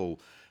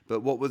recall.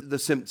 But what were the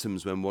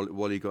symptoms when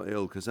Wally got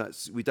ill?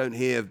 Because we don't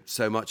hear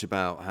so much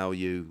about how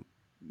you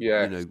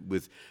know,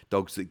 with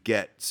dogs that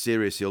get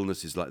serious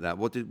illnesses like that.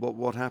 What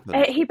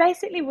happened? He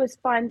basically was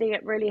finding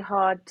it really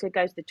hard to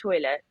go to the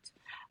toilet,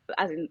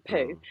 as in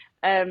poo.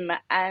 It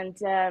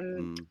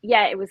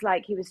was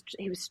like he was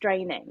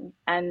straining,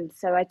 and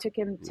so I took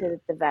him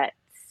to the vets.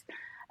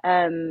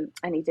 And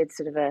he did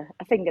sort of a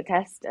finger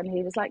test, and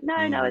he was like,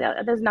 no,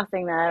 there's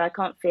nothing there. I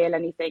can't feel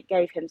anything.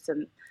 Gave him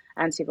some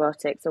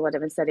antibiotics or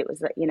whatever, and said it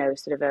was, you know,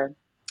 sort of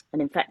an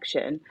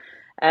infection.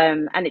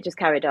 And it just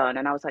carried on,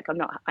 and I was like, I'm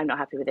not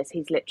happy with this.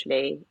 He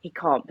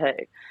can't poo.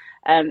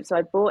 So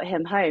I brought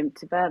him home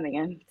to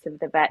Birmingham to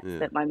the vets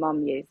that my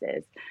mum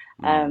uses,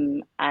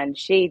 and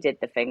she did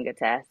the finger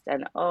test,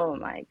 and oh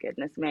my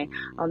goodness me,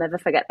 I'll never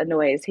forget the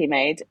noise he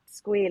made,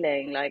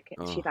 squealing like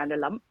she found a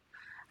lump.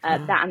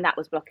 That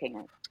was blocking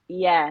it.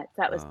 Yeah,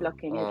 that was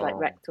blocking his like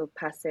rectal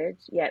passage.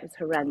 Yeah, it was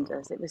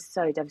horrendous. It was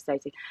so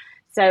devastating.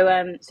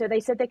 So they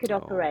said they could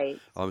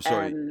operate. I'm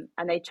sorry.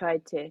 And they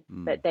tried to,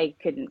 but they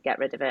couldn't get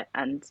rid of it.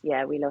 And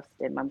yeah, we lost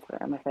him, I'm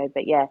afraid.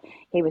 But yeah,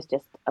 he was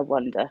just a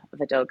wonder of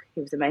a dog.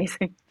 He was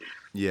amazing.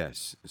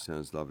 Yes, it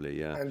sounds lovely.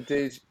 Yeah. And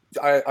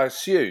I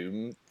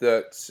assume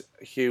that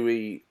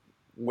Huey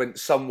went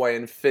some way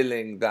in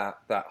filling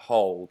that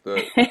hole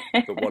that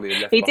Wally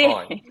had left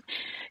behind.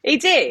 He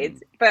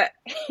did, but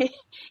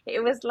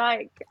it was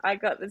like I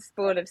got the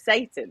spawn of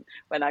Satan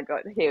when I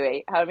got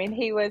Huey. I mean,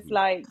 he was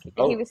like,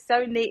 he was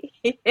so neat.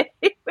 He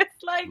was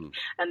like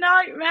a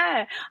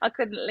nightmare. I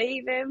couldn't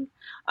leave him.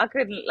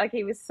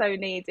 He was so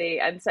needy.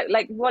 And so,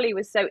 like, Wally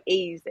was so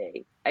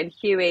easy, and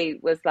Huey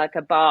was like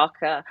a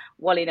barker.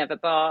 Wally never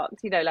barked.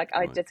 You know, like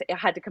I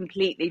had a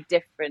completely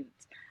different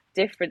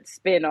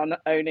spin on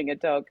owning a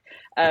dog.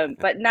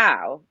 But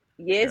now,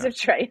 years of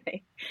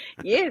training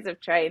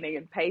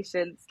and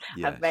patience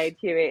have made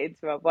Huey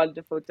into a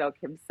wonderful dog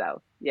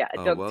himself. Yeah, a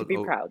dog to be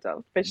proud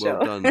of, for sure.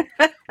 Well done.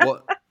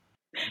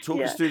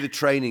 Talk us through the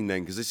training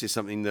then, because this is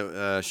something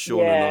that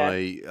Sean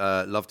and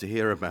I love to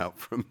hear about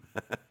from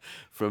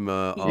our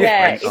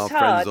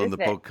friends on the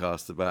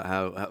podcast, about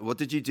how what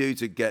did you do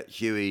to get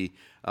Huey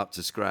up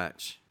to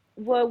scratch?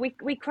 Well,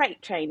 we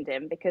crate trained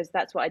him, because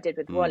that's what I did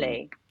with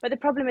Wally. But the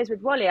problem is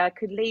with Wally, I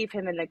could leave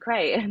him in the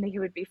crate and he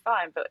would be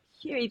fine. But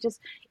Huey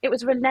it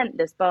was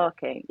relentless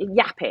barking,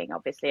 yapping,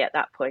 obviously, at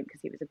that point, because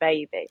he was a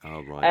baby.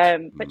 Oh,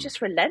 right. But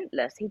just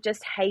relentless. He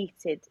just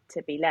hated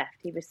to be left.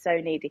 He was so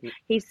needy.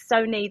 He's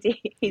so needy.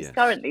 He's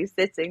currently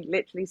sitting,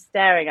 literally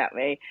staring at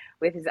me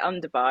with his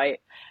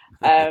underbite,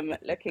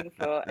 looking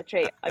for a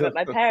treat. I'm at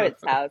my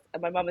parents' house,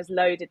 and my mum has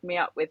loaded me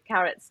up with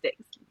carrot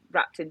sticks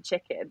wrapped with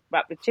chicken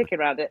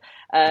around it,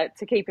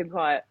 to keep him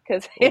quiet,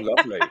 because he's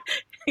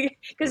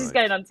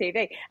going on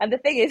TV. And the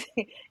thing is,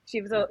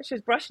 she was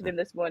brushing him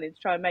this morning to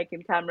try and make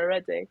him camera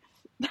ready.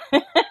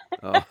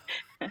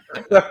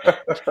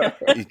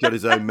 He's got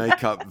his own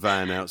makeup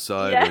van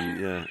outside,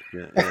 and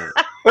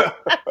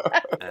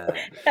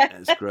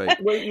that's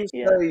great. When you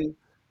say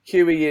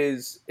Huey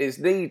is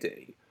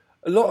needy,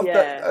 a lot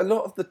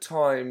of the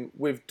time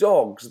with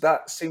dogs,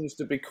 that seems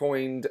to be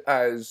coined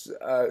as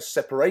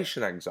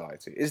separation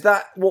anxiety. Is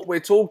that what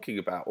we're talking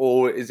about,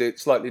 or is it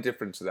slightly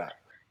different to that?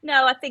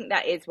 No, I think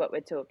that is what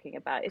we're talking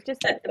about. It's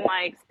just that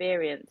my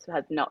experience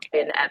has not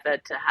been ever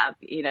to have,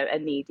 a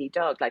needy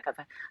dog. Like I've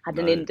had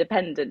an No.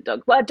 independent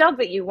dog. Well, a dog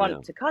that you Yeah.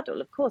 want to cuddle,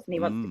 of course, and he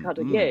wants to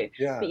cuddle Mm. you.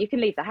 Yeah. But you can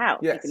leave the house.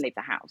 You can Yes. leave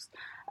the house.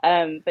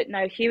 But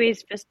no,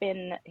 he's just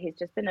been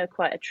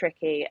quite a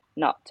tricky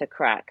nut to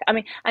crack. I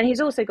mean, and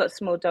he's also got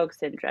small dog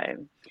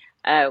syndrome,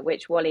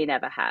 which Wally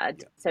never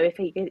had. Yeah. So if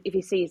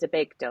he sees a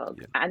big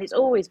dog, Yeah. and it's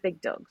always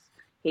big dogs,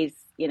 he's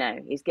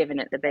given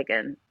it the big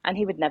one, and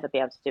he would never be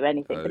able to do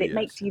anything. Oh, But it yes.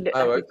 makes you look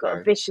Oh, like you've got a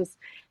okay. vicious,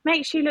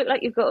 makes you look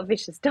like you've got a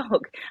vicious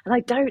dog. And I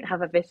don't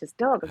have a vicious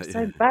dog. I'm so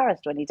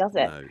embarrassed when he does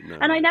it. No.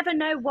 And I never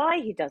know why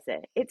he does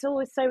it. It's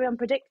always so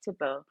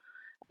unpredictable.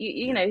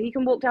 You know, he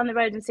can walk down the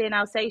road and see an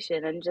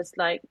Alsatian and just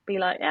like be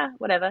like, yeah,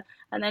 whatever.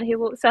 And then he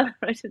walks down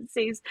the road and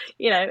sees,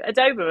 a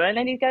Doberman, and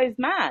then he goes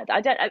mad.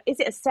 I don't know. Is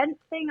it a scent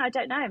thing? I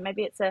don't know.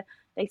 Maybe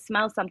they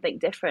smell something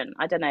different.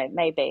 I don't know.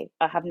 Maybe.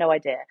 I have no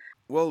idea.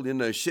 Well,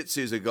 Shih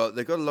Tzus they've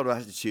got a lot of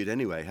attitude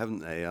anyway, haven't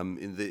they?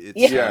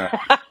 Yeah.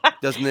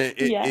 Doesn't it?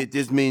 Yeah.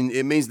 It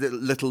means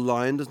little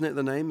lion, doesn't it?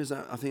 The name is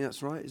that? I think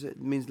that's right. Is it?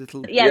 It means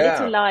little. Yeah, Yeah.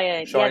 little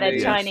lion. Chinese, they're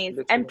Yes. Chinese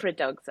little- emperor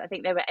dogs. I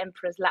think they were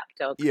emperor's lap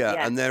dogs. Yeah,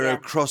 Yes, and they're yeah. a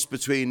cross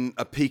between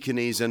a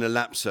Pekingese and a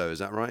Lapso. Is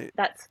that right?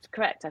 That's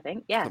correct, I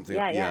think. Yeah, Something,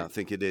 yeah. I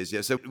think it is.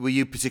 Yeah. So, were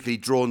you particularly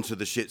drawn to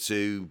the Shih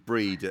Tzu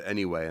breed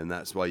anyway, and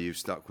that's why you've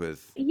stuck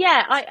with?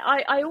 Yeah,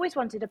 I always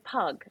wanted a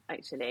pug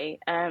actually,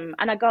 and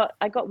I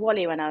got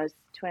Wally when I was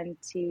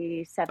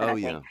 27, Oh,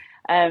 I think.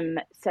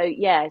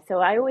 So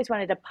I always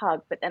wanted a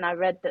pug, but then I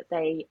read that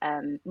they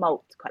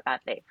molt quite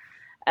badly,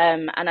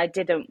 and I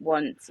didn't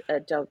want a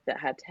dog that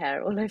had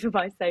hair all over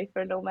my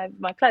sofa and all over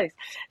my clothes.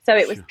 So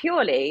it was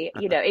purely,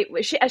 it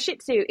was a Shih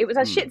Tzu. It was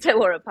a Shih Tzu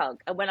or a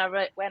pug. And when I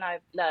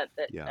learned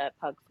that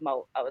pugs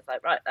molt, I was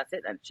like, right, that's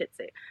it then, Shih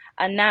Tzu.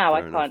 And now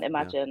Fair I enough, can't yeah.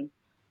 imagine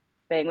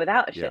being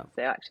without a Shih Yeah.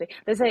 Tzu. Actually,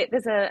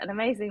 there's an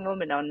amazing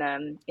woman on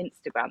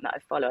Instagram that I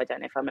follow. I don't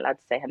know if I'm allowed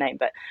to say her name,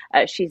 but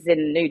she's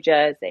in New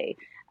Jersey,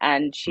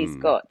 and she's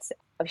got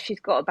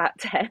about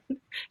 10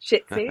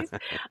 Shih Tzus,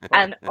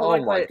 and Oh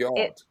my God.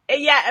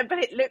 but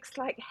it looks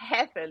like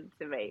heaven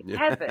to me. Yeah.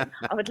 Heaven.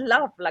 I would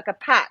love like a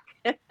pack,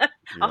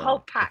 a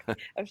whole pack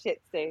of Shih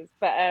Tzus,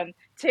 but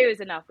 2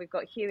 is enough. We've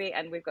got Huey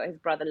and we've got his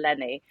brother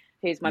Lenny,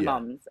 who's my Yeah.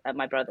 mum's and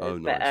my brother's. Oh,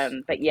 nice.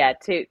 But yeah,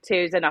 two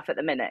is enough at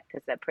the minute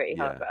because they're pretty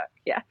hard Yeah. work.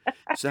 Yeah.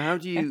 So how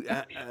do you?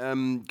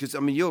 Because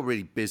you're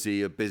really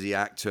busy, a busy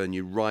actor, and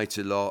you write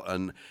a lot.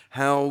 And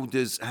how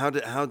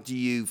do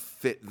you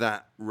fit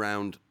that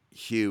round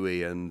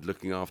Huey and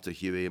looking after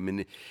Huey? I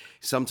mean,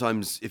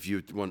 sometimes if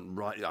you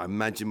I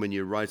imagine when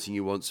you're writing,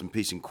 you want some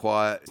peace and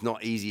quiet. It's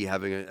not easy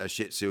having a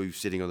Shih Tzu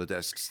sitting on the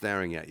desk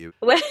staring at you.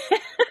 Well,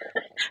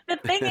 the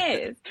thing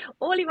is,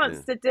 all he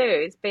wants to do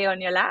is be on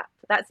your lap.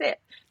 That's it.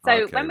 So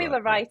Okay, when we right,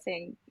 were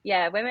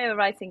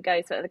writing,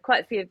 Ghost,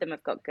 quite a few of them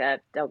have got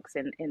dogs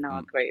in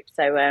our group.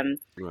 So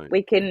Right.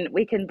 we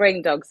can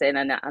bring dogs in,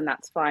 and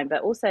that's fine.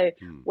 But also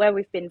where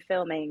we've been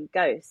filming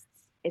Ghosts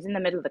is in the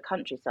middle of the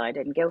countryside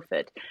in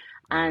Guildford,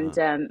 and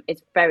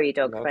it's very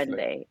dog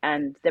friendly,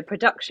 and the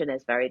production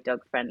is very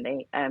dog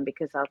friendly,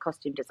 because our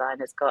costume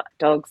designer's got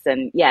dogs,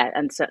 and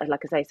so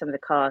like I say, some of the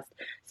cast.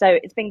 So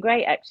it's been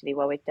great actually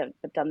while we've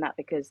done that,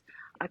 because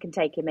I can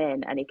take him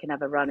in and he can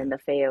have a run in the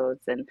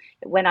fields, and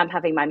when I'm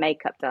having my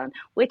makeup done,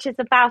 which is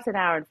about an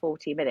hour and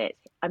 40 minutes,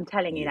 I'm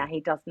telling you now, he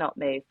does not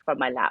move from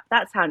my lap.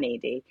 That's how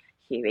needy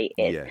Huey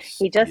is. Yes.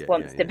 He just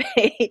wants to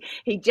be.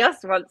 He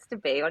just wants to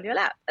be on your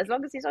lap. As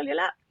long as he's on your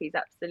lap, he's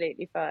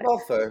absolutely fine.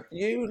 Martha,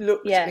 you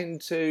looked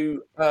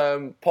into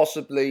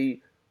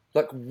possibly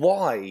like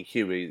why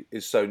Huey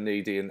is so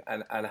needy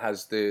and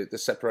has the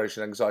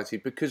separation anxiety,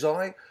 because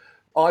I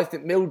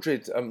think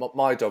Mildred,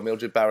 my dog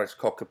Mildred Barrett's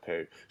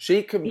Cockapoo,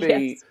 she can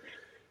be. Yes.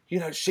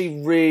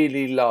 She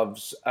really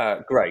loves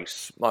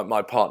Grace,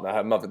 my partner,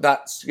 her mother.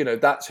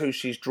 That's who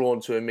she's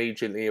drawn to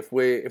immediately. If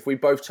we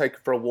both take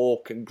her for a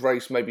walk and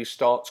Grace maybe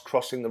starts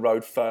crossing the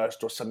road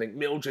first or something,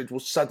 Mildred will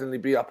suddenly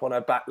be up on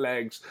her back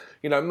legs.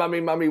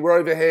 Mummy, we're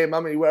over here.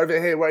 Mummy, we're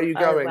over here. Where are you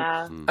going?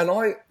 Wow. And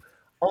I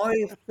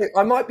think,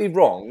 I might be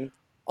wrong.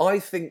 I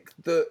think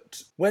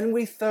that when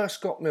we first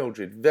got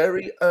Mildred,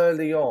 very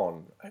early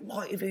on, it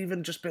might have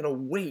even just been a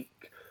week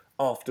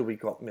after we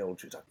got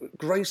Mildred,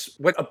 Grace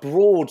went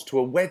abroad to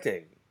a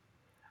wedding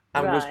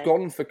and was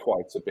gone for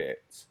quite a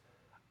bit,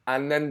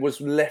 and then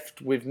was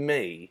left with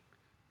me,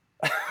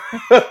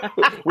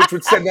 which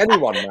would send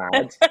anyone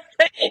mad.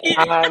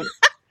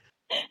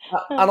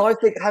 And I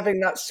think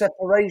having that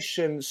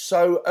separation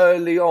so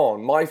early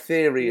on, my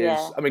theory is,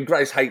 I mean,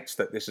 Grace hates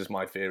that this is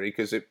my theory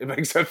because it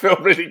makes her feel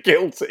really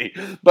guilty,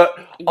 but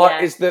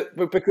is that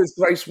because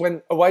Grace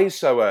went away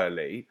so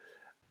early,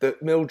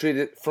 that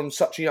Mildred, from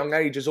such a young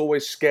age, is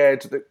always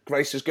scared that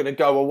Grace is going to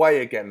go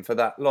away again for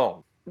that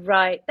long.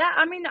 Right.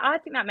 I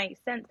think that makes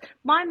sense.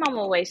 My mum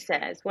always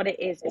says what it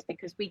is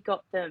because we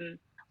got them.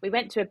 We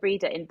went to a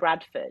breeder in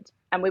Bradford,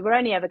 and we were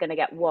only ever going to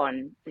get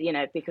one,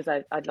 because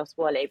I'd lost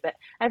Wally. But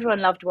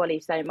everyone loved Wally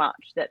so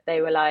much that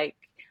they were like,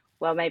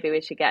 well, maybe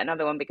we should get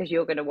another one because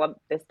you're going to want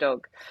this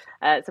dog.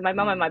 So my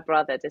mum and my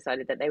brother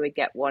decided that they would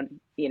get one,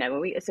 you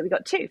know, so we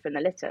got two from the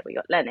litter. We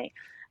got Lenny.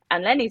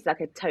 And Lenny's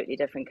like a totally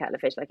different kettle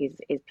of fish. Like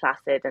he's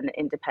placid and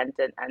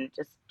independent and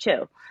just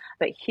chill.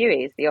 But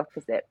Huey is the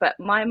opposite. But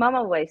my mum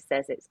always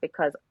says it's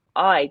because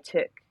I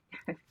took,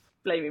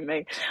 blaming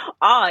me,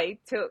 I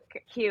took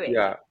Huey.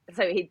 Yeah.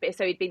 So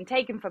he'd been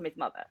taken from his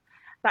mother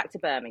back to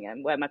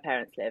Birmingham, where my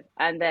parents live.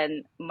 And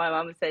then my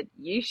mum said,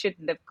 you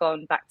shouldn't have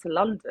gone back to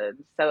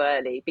London so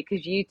early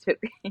because you took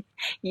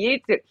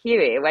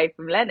Huey away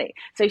from Lenny.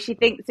 So she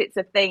thinks it's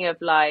a thing of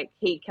like,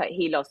 he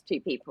lost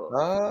two people.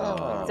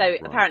 Oh, So right.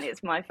 apparently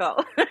it's my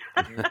fault.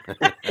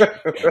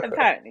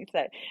 Apparently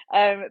so.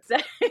 So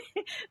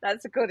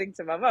that's according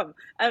to my mum.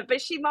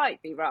 But she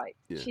might be right.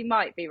 Yeah. She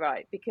might be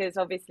right because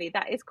obviously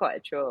that is quite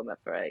a trauma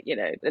for a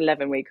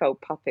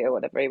 11-week-old puppy or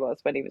whatever he was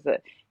when he was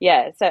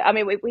So I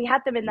mean we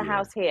had them in the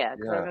house here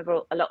because I remember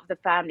a lot of the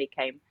family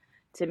came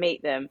to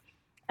meet them.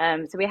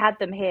 So we had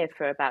them here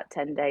for about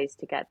 10 days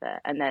together,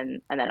 and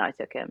then I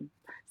took him.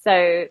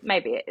 So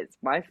maybe it is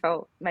my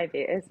fault. Maybe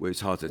it is. Well,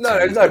 it's hard to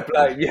no tell.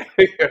 blame.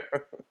 Yeah.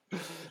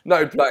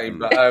 No blame,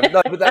 but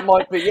no, but that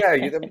might be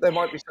there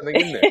might be something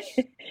in this.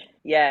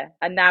 Yeah,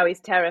 and now he's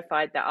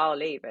terrified that I'll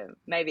leave him.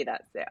 Maybe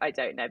that's it. I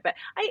don't know, but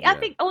I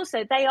think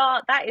also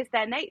that is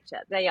their nature.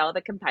 They are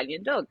the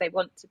companion dog. They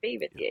want to be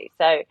with you.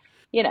 So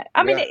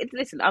I mean,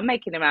 listen, I'm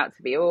making him out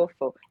to be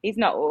awful. He's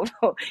not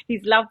awful.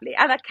 He's lovely,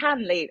 and I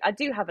can leave. I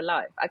do have a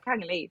life. I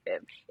can leave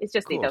him. It's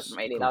just he doesn't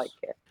really like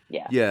it.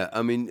 Yeah. Yeah,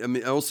 I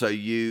mean, also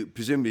you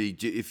presumably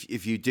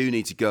if you do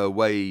need to go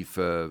away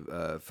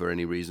for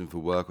any reason, for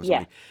work or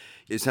something,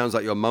 it sounds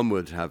like your mum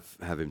would have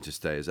him to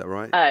stay. Is that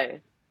right? Oh,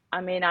 I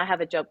mean, I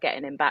have a job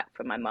getting him back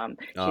from my mum.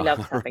 She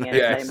loves having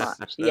him so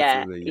much.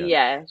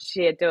 Yeah,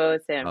 she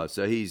adores him. Oh,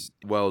 so he's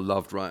well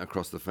loved right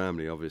across the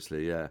family,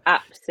 obviously. Yeah,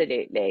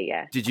 absolutely.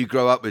 Yeah. Did you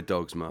grow up with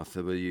dogs,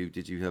 Martha?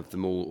 Did you have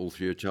them all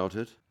through your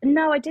childhood?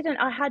 No, I didn't.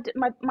 I had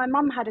my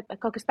mum had a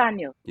cocker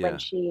spaniel when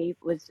she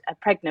was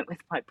pregnant with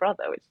my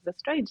brother, which is a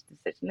strange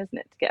decision, isn't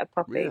it, to get a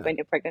puppy when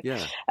you're pregnant? Yeah.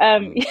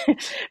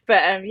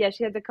 But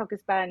she had the cocker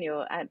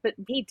spaniel, but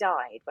he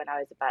died when I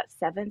was about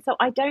 7, so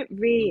I don't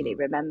really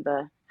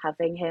remember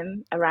having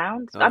him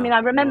around. I mean, I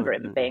remember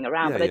him being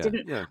around, but I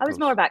didn't. I was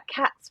more about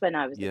cats when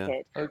I was a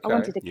kid. Okay. I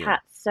wanted a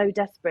cat so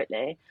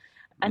desperately,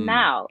 and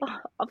now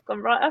I've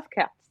gone right off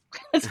cats.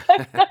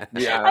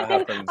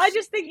 I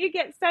just think you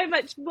get so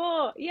much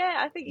more.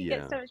 Yeah, I think you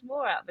get so much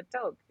more out of a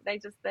dog. They're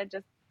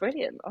just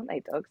brilliant, aren't they?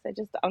 Dogs, they're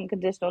just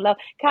unconditional love.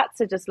 Cats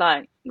are just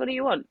like, what do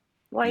you want?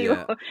 Why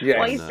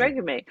are you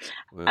stroking me?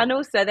 Well, and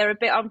also they're a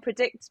bit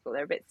unpredictable.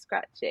 They're a bit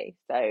scratchy.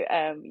 So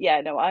I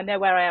know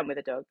where I am with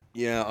a dog.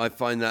 Yeah, I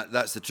find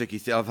that's the tricky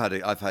thing.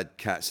 I've had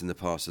cats in the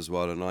past as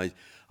well, and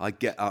I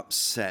get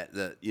upset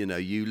that you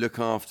look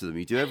after them,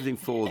 you do everything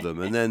for them,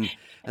 and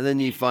then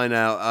you find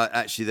out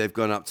actually they've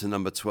gone up to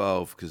number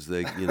 12 because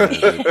they're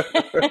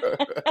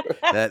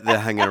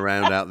hanging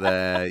around out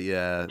there.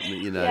 Yeah,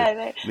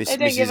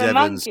 Mrs.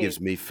 Evans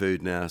gives me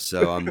food now,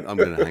 so I'm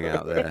going to hang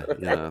out there.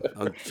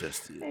 I'm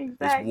just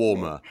it's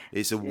warmer.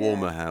 It's a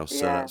warmer house,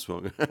 so that's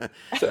what. But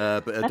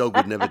a dog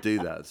would never do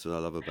that. That's what I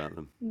love about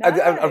them. No.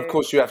 And of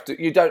course,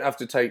 you don't have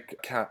to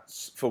take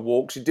cats for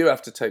walks. You do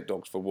have to take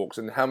dogs for walks.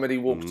 And how many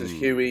walks does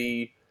Huey?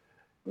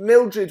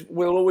 Mildred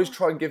will always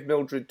try and give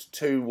Mildred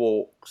 2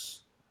 walks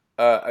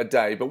a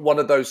day, but one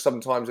of those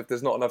sometimes, if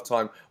there's not enough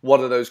time,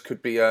 one of those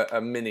could be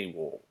a mini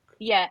walk.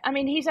 Yeah, I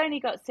mean, he's only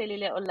got silly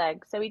little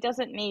legs, so he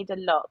doesn't need a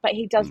lot, but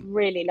he does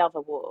really love a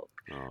walk.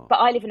 Oh. But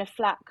I live in a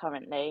flat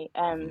currently,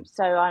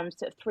 so I'm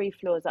sort of 3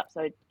 floors up,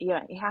 so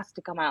he has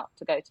to come out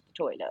to go to the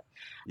toilet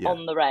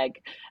on the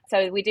reg.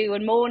 So we do a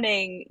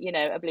morning,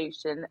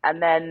 ablution,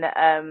 and then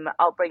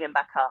I'll bring him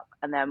back up,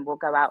 and then we'll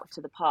go out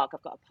to the park.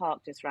 I've got a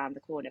park just around the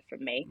corner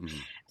from me,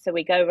 so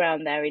we go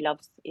around there. He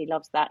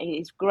loves that.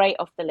 He's great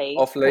off the lead.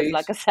 Off lead,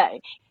 like I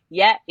say.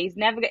 Yeah, he's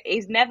never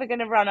going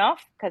to run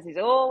off because he's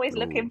always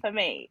looking for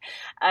me.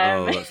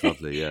 That's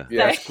lovely. Yeah,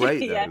 that's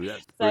great though.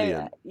 That's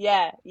brilliant.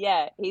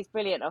 Yeah, he's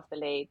brilliant off the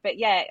lead. But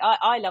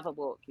I love a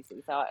walk. You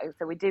see, so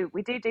we do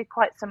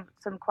quite some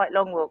quite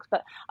long walks.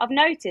 But I've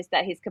noticed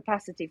that his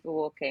capacity for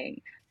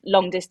walking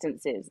long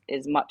distances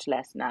is much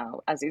less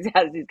now as he's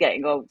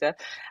getting older.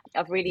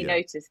 I've really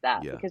noticed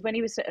that because when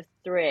he was sort of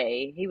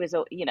 3, he was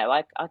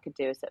I could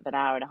do a sort of an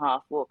hour and a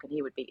half walk and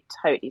he would be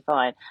totally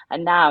fine.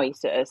 And now he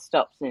sort of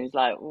stops and he's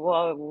like,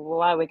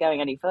 why are we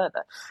going any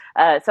further?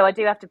 So I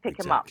do have to pick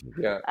him up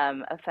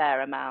a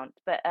fair amount.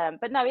 But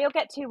no, he'll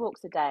get 2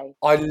 walks a day.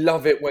 I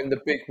love it when the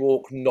big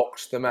walk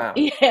knocks them out.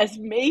 Yes,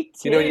 me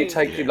too. You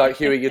take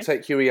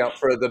Huey out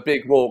for the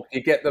big walk,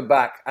 you get them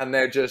back and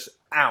they're just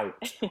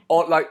out.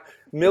 Or like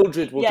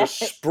Mildred will just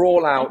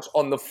sprawl out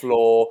on the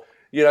floor.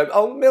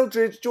 Oh,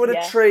 Mildred, do you want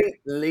a treat?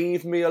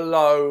 Leave me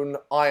alone.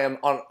 I am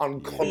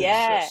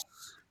unconscious.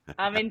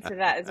 I'm into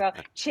that as well.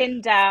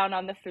 Chin down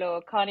on the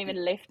floor, can't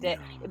even lift it.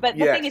 But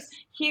the thing is,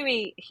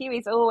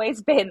 Huey's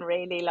always been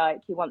really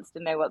like, he wants to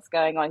know what's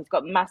going on. He's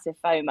got massive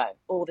FOMO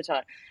all the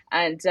time,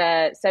 and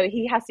so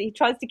he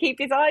tries to keep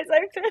his eyes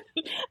open,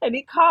 and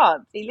he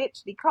can't. He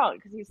literally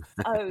can't because he's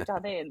so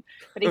done in.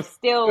 But he's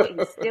still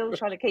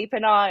trying to keep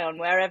an eye on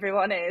where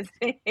everyone is.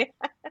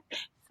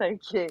 So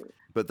cute.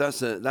 But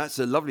that's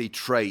a lovely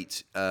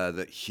trait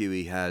that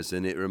Huey has,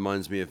 and it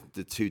reminds me of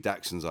the two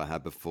Dachshunds I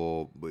had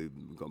before we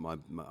got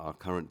our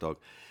current dog.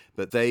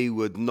 But they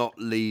would not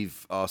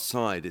leave our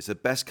side. It's the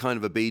best kind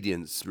of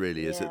obedience,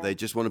 really, is that they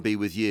just want to be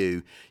with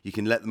you. You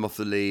can let them off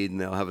the lead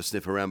and they'll have a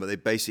sniff around, but they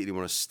basically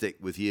want to stick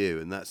with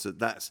you. And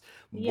that's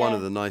one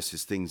of the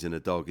nicest things in a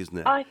dog, isn't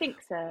it? I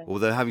think so.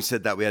 Although, having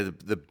said that, we had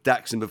the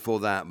Dachshund before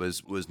that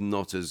was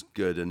not as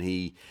good, and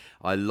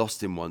I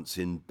lost him once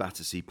in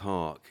Battersea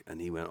Park, and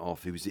he went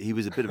off. He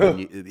was a bit of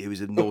he was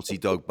a naughty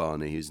dog,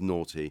 Barney. He was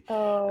naughty,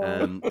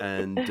 I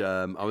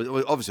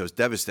was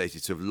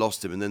devastated to have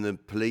lost him. And then the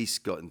police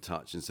got in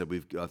touch and said, we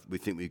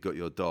think we've got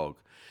your dog.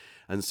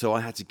 And so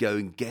I had to go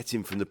and get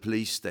him from the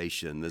police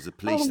station. There's a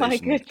police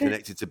station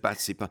connected to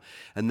Battersea Park.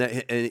 And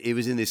he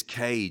was in this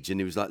cage, and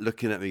he was like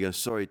looking at me going,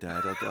 "Sorry,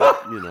 Dad,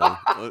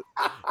 I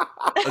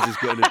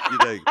just got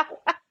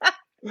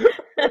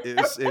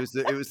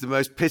it was the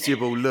most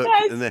pitiable look."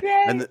 And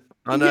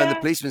the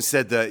policeman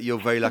said that you're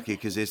very lucky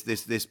because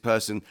this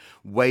person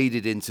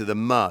waded into the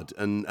mud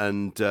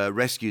and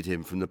rescued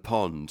him from the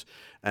pond.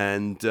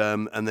 And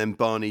then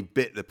Barney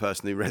bit the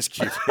person who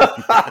rescued him.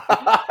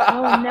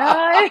 Oh no!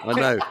 I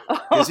know.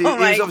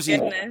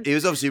 He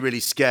was obviously really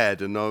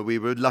scared, and we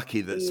were lucky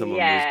that someone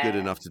was good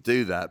enough to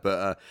do that.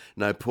 But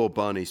no, poor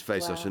Barney's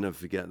face. Wow. I shall never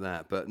forget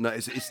that. But no,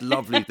 it's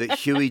lovely that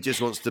Huey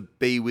just wants to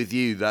be with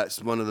you.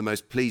 That's one of the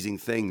most pleasing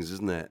things,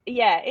 isn't it?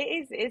 Yeah,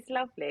 it is. It's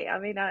lovely. I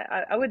mean,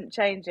 I wouldn't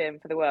change him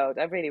for the world.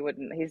 I really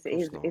wouldn't. He's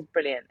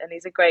brilliant, and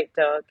he's a great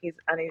dog. His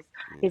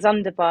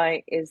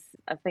underbite is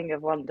a thing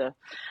of wonder.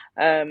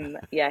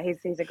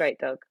 He's a great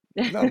dog.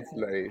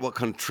 Lovely. What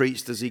kind of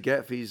treats does he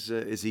get?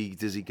 Does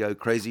he go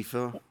crazy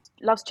for?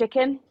 Loves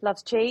chicken,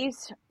 loves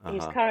cheese.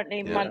 He's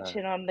currently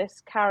munching on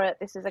this carrot.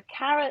 This is a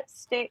carrot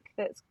stick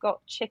that's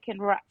got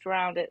chicken wrapped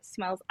around it.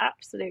 Smells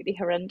absolutely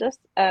horrendous,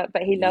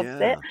 but he loves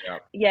it.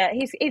 Yeah,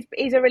 he's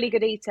a really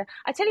good eater.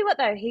 I tell you what,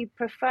 though, he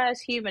prefers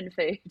human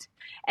food.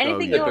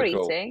 Anything you're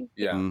eating,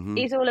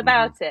 he's all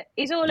about it.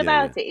 He's all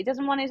about it. He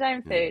doesn't want his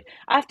own food.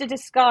 I have to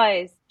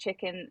disguise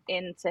chicken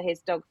into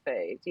his dog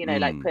food,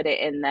 like put it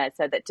in there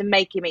so that to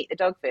make him eat the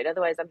dog food.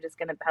 Otherwise, I'm just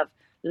going to have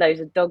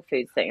loads of dog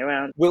food sitting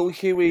around. Will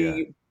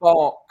Huey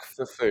bark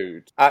for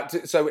food?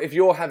 So if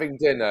you're having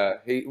dinner,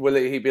 will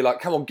he be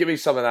like, "Come on, give me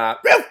some of that.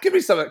 Ralph, give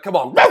me some of it. Come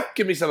on, Ralph,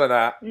 give me some of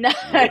that."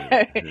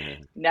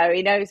 No,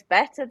 he knows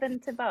better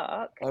than to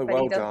bark. Oh, but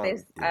well he does done.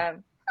 this.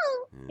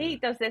 He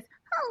does this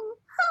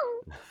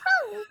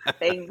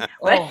thing.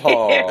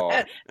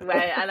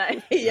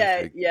 He's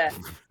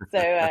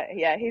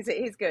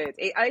good.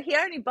 He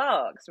only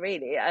barks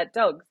really at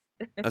dogs.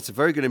 That's a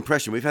very good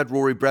impression. We've had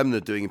Rory Bremner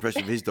doing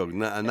impression of his dog,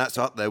 and that's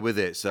up there with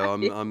it. So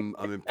I'm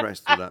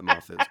impressed with that,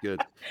 Martha. It's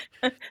good.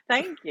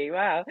 Thank you.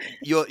 Wow.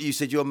 You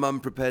said your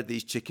mum prepared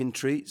these chicken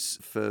treats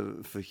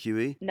for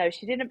Huey? No,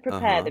 she didn't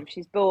prepare them.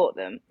 She's bought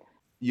them.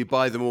 You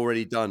buy them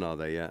already done, are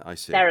they? Yeah, I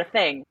see. They're a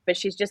thing, but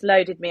she's just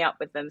loaded me up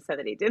with them so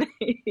that he didn't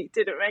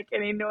make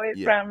any noise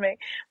around me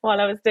while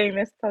I was doing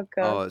this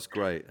podcast. Oh, that's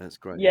great. That's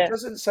great. Yeah. It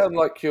doesn't sound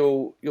like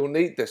you'll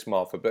need this,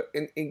 Martha, but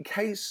in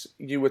case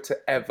you were to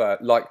ever,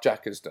 like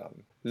Jack has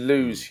done,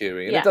 lose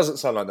Huey, and it doesn't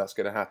sound like that's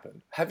going to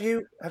happen. Have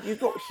you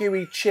got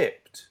Huey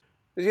chipped?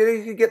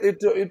 You can get your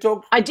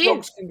dog. I do.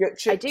 Dogs can get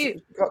chipped. I do.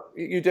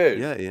 You do.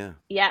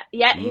 Yeah.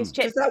 He's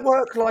chipped. Does that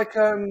work like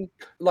the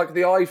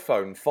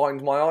iPhone?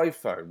 Find my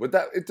iPhone.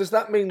 Does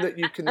that mean that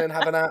you can then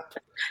have an app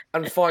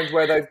and find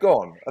where they've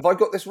gone? Have I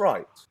got this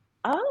right?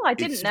 Oh, I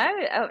didn't know.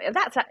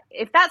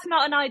 If that's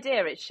not an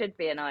idea, it should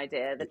be an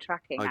idea. The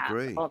tracking app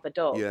of the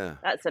dog. Yeah,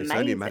 that's amazing. It's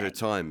only a matter of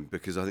time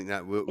because I think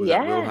that will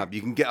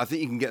happen. I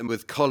think you can get them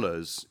with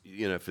collars,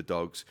 for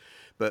dogs.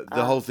 But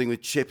the whole thing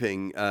with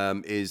chipping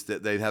is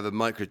that they have a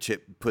microchip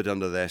put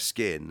under their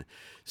skin,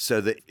 so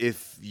that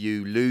if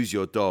you lose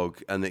your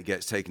dog and it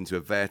gets taken to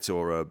a vet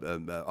or a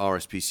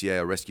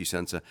RSPCA or rescue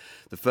centre,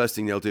 the first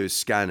thing they'll do is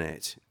scan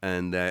it,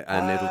 and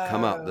it'll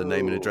come up. The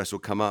name and address will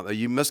come up.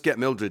 You must get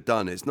Mildred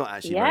done. It's not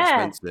actually very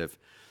expensive.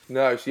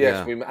 No,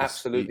 we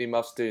absolutely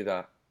must do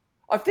that.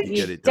 I think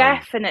you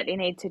definitely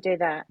need to do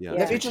that. Yeah.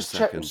 Let me just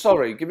check.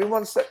 Sorry, give me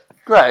 1 sec.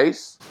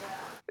 Grace,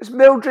 is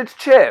Mildred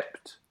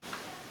chipped?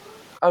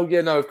 Oh,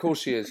 yeah, no, of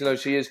course she is. No,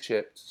 she is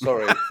chipped.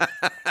 Sorry.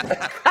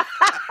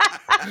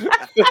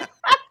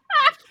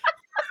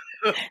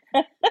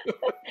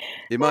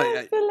 You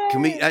might.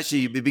 Can we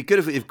actually? It'd be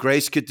good if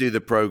Grace could do the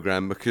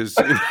program because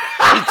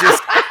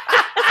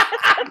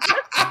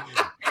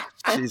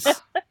she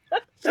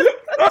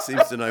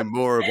seems to know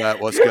more about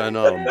what's going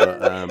on.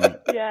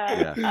 But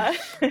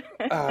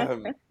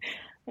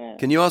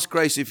can you ask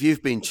Grace if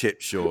you've been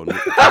chipped, Sean?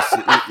 Because,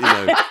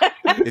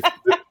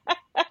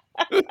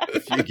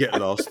 if you get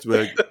lost,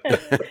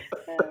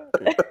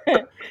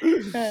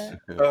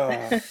 That'd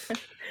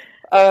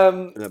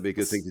be a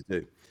good thing to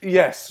do.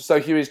 Yes, so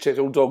Huey's chipped.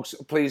 All dogs,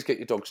 please get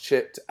your dogs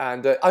chipped.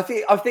 And I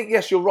think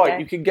yes, you're right. Yeah.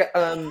 You can get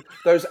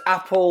those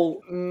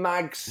Apple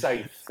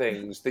MagSafe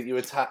things that you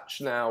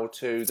attach now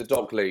to the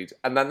dog lead,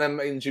 and then that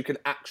means you can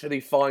actually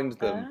find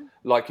them,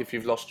 like if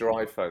you've lost your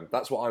iPhone.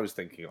 That's what I was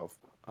thinking of.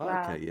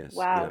 Wow. Okay, yes.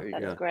 Wow, yeah,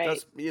 that's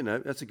great.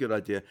 That's a good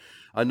idea.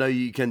 I know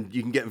you can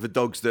get them for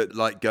dogs that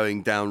like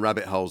going down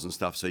rabbit holes and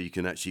stuff, so you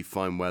can actually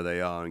find where they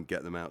are and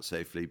get them out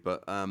safely.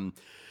 But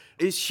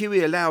is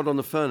Huey allowed on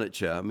the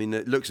furniture? I mean,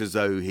 it looks as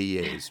though he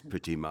is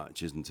pretty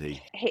much, isn't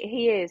he?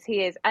 He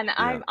is, and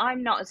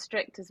I'm not as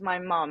strict as my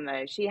mum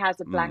though. She has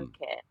a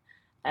blanket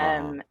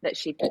that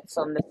she puts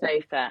on the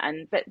sofa,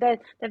 but they're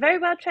very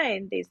well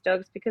trained, these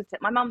dogs, because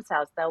at my mum's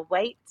house they'll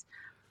wait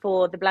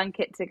for the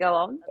blanket to go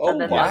on, and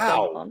then they'll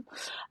jump on.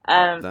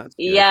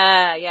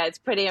 Yeah, it's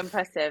pretty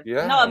impressive.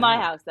 Not at my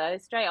house though.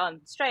 Straight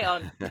on.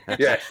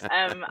 Yes.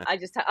 I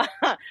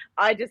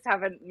just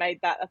haven't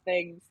made that a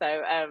thing.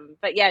 So,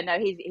 but yeah, no,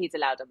 he's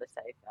allowed on the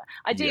sofa.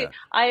 I do. Yeah.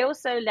 I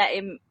also let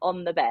him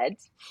on the bed,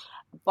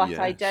 but Yes.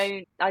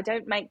 I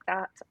don't make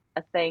that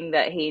a thing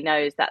that he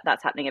knows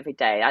that's happening every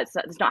day. It's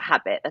not a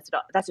habit. That's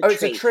a treat.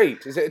 It's a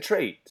treat. Is it a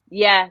treat?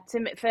 Yeah,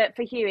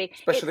 for Huey.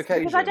 Special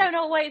occasion. Because I don't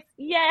always,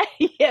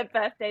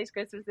 birthdays,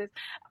 Christmases.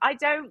 I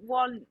don't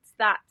want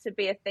that to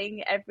be a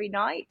thing every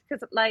night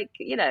because, like,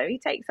 he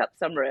takes up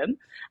some room,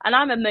 and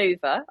I'm a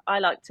mover. I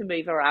like to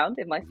move around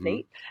in my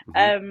sleep.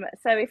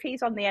 So if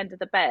he's on the end of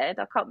the bed,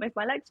 I can't move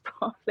my legs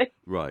properly.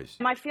 Right.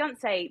 My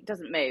fiance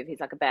doesn't move.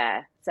 He's like a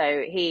bear.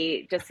 So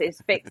he just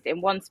is fixed in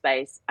one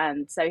space.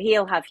 And so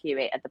he'll have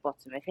Huey at the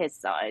bottom of his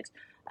side.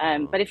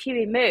 But if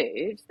Huey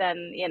moves,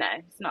 then,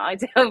 it's not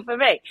ideal for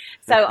me.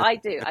 So I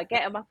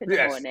get him up in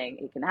the morning.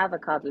 He can have a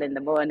cuddle in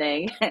the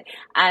morning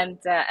and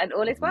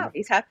all is well.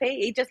 He's happy.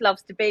 He just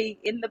loves to be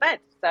in the bed.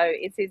 So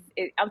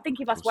I'm thinking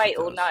he must wait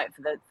all night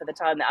for the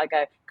time that I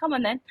go, come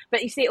on then.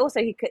 But you see, also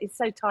he's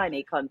so tiny,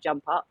 he can't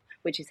jump up,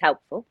 which is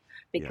helpful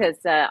because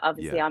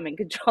obviously I'm in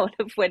control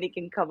of when he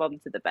can come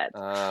onto the bed.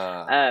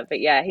 But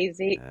yeah,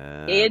 he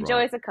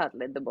enjoys a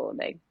cuddle in the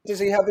morning. Does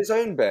he have his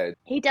own bed?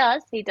 He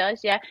does,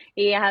 yeah.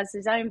 He has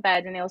his own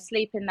bed and he'll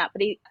sleep in that,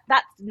 but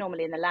that's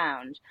normally in the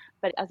lounge.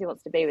 But as he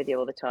wants to be with you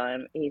all the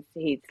time, he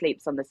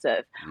sleeps on the sort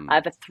of, I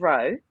have a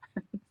throw.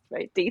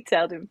 Very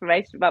detailed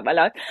information about my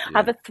life. I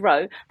have a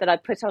throw that I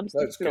put onto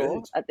the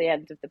floor at the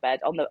end of the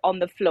bed, on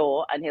the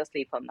floor, and he'll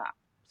sleep on that.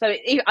 So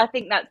I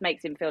think that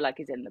makes him feel like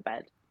he's in the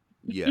bed.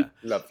 Yeah,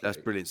 lovely. That's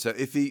brilliant. So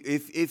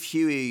if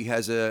Huey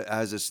has a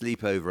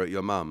sleepover at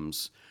your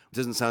mum's, it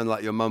doesn't sound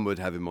like your mum would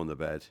have him on the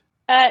bed.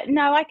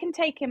 No, I can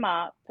take him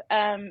up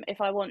if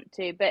I want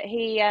to, but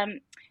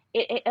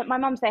at my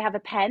mum's they have a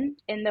pen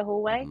in the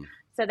hallway.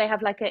 So they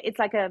have it's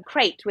like a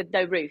crate with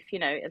no roof,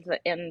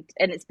 and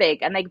it's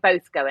big, and they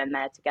both go in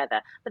there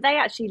together. But they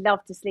actually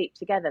love to sleep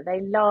together.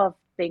 They love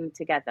being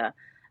together,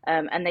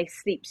 and they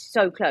sleep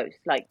so close,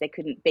 like they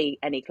couldn't be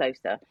any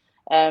closer.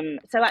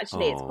 So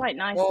actually, it's quite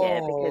nice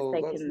here because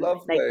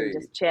they can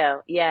just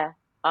chill. Yeah,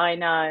 I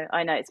know,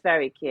 it's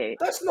very cute.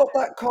 That's not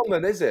that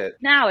common, is it?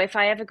 Now, if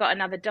I ever got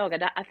another dog,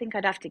 I think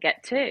I'd have to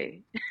get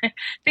two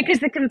because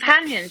the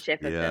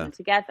companionship of them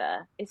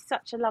together is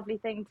such a lovely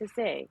thing to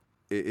see.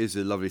 It is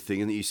a lovely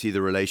thing, and you see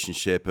the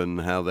relationship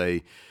and how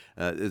they.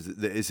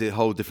 It's a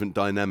whole different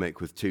dynamic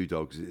with two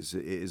dogs.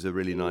 It is a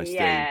really nice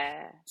thing.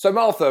 So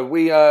Martha,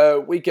 we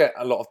get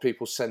a lot of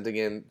people sending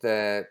in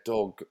their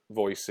dog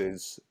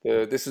voices.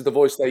 This is the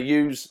voice they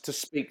use to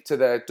speak to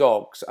their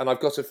dogs, and I've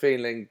got a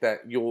feeling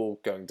that you're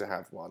going to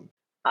have one.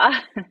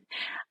 I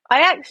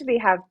actually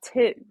have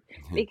two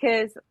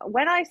because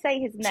when I say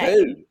his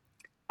name,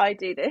 I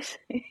do this.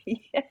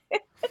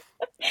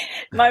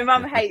 My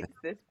mum hates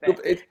this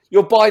bit.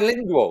 You're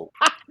bilingual.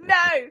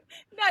 No,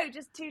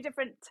 just two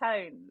different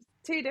tones.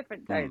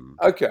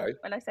 Okay.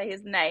 When I say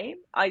his name,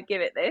 I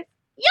give it this.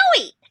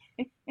 Yui!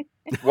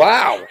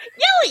 Wow.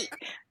 Yui!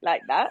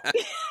 Like that.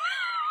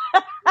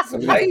 It's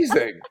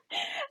amazing.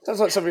 Sounds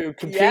like something from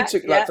computer,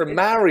 like from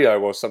Mario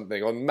or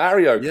something on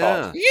Mario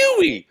Kart.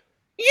 Yui!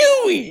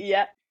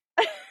 Yeah.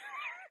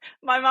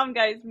 My mum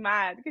goes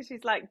mad because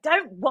she's like,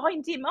 don't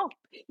wind him up.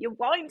 You're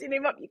winding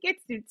him up. You get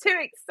too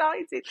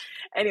excited.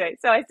 Anyway,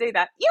 so I do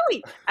that.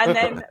 Yui! And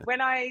then when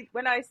I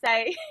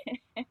say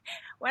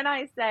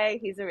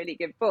he's a really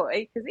good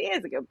boy, because he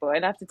is a good boy,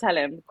 and I have to tell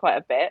him quite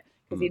a bit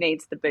because he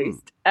needs the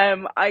boost.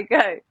 I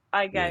go,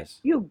 yes.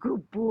 You're a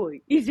good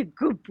boy. He's a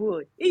good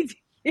boy.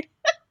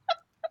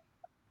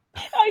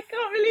 I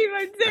can't believe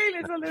I'm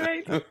doing this on the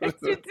radio. It's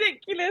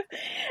ridiculous.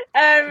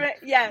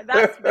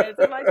 Those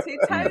are my two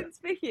tones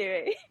for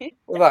Huey.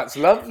 Well, that's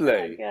lovely.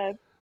 Oh, God.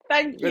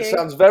 Thank you. It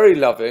sounds very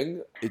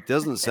loving. It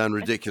doesn't sound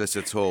ridiculous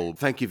at all.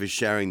 Thank you for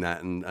sharing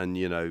that, and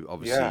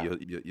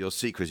obviously your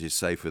secret is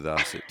safe with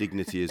us.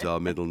 Dignity is our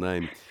middle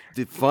name.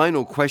 The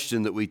final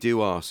question that we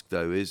do ask,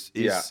 though, is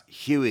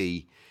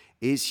Huey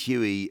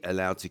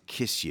allowed to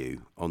kiss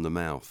you on the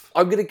mouth?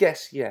 I'm going to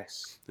guess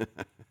yes.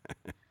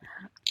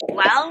 Well,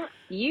 Well,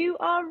 you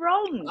are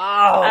wrong.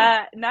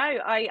 Oh. No,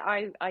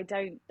 I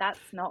don't. That's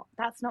not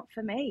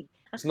for me.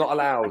 It's not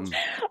allowed.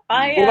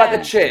 I What about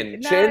the chin?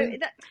 no. Chin?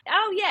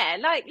 Oh yeah,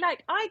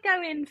 like I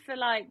go in for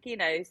like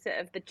sort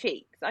of the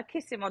cheeks. I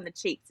kiss him on the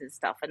cheeks and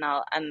stuff, and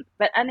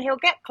he'll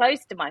get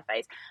close to my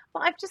face.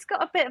 But I've just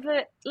got a bit of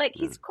a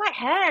he's quite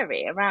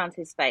hairy around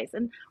his face,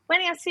 and when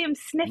I see him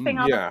sniffing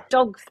other yeah.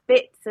 dogs'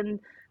 bits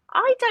and.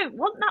 I don't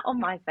want that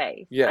on my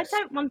face. Yes. I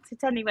don't want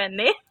it anywhere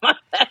near my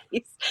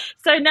face.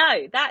 So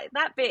no,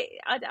 that bit,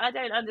 I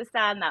don't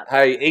understand that.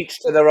 Hey, each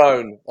to their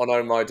own on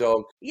Oh My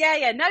Dog.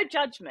 Yeah, no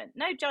judgment,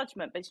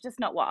 but it's just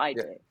not what I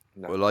do.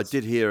 No. Well, I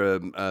did hear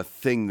a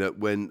thing that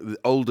when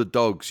older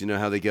dogs, you know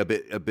how they get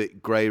a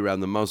bit grey around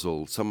the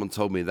muzzle. Someone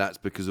told me that's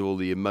because of all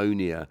the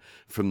ammonia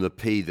from the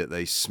pee that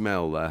they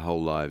smell their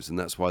whole lives, and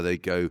that's why they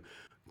go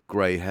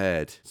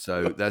grey-haired.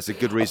 So that's a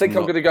good reason. I think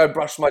I'm going to go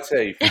brush my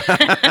teeth.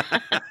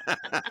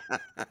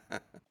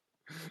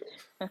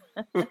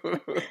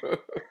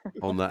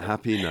 On that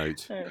happy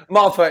note.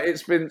 Martha,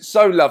 it's been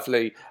so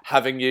lovely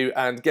having you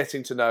and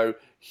getting to know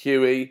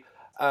Huey.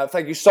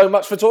 Thank you so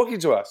much for talking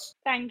to us.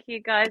 Thank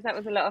you, guys. That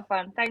was a lot of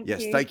fun. Thank you.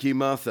 Yes, thank you,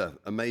 Martha.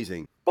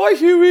 Amazing. Bye,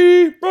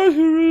 Huey. Bye,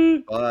 Huey.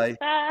 Bye.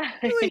 Bye.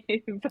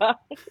 Bye.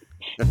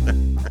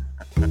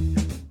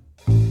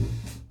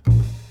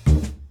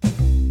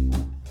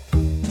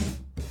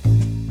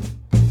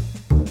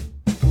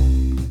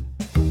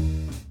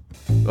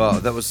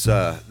 Well, that was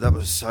so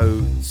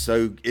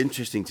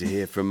interesting to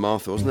hear from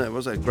Martha, wasn't it? It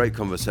was a great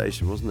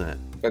conversation, wasn't it?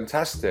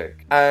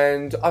 Fantastic.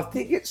 And I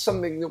think it's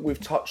something that we've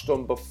touched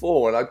on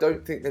before, and I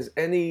don't think there's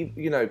any,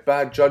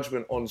 bad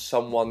judgment on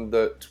someone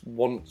that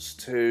wants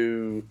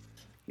to,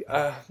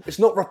 it's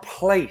not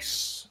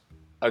replace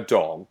a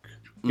dog.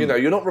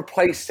 You're not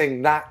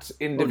replacing that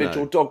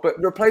individual dog, but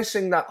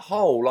replacing that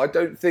whole. I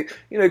don't think,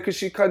 because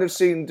she kind of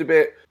seemed a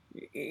bit,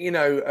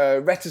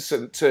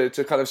 reticent to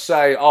kind of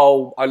say,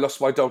 oh, I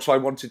lost my dog, so I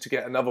wanted to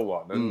get another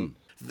one. And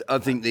I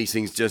think these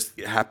things just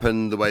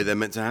happen the way they're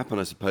meant to happen.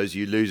 I suppose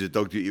you lose a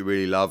dog that you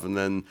really love, and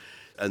then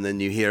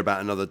you hear about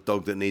another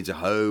dog that needs a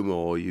home,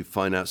 or you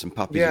find out some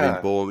puppies have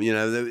been born.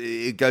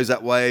 It goes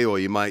that way, or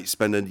you might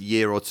spend a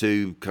year or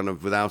two kind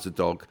of without a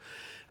dog.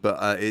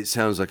 But it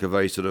sounds like a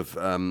very sort of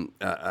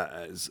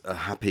a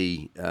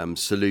happy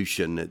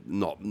solution.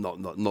 Not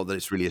that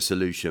it's really a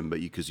solution, but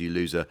because you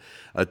lose a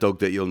dog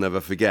that you'll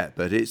never forget.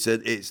 But it's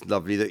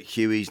lovely that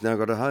Huey's now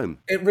got a home.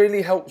 It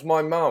really helped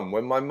my mum.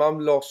 When my mum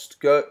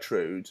lost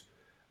Gertrude,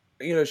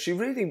 she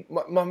really,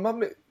 my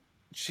mum,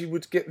 she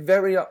would get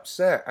very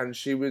upset, and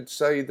she would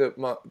say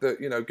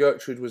that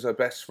Gertrude was her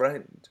best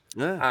friend,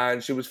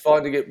 and she was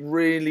finding it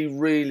really,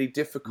 really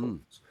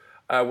difficult.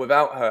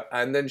 Without her,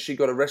 and then she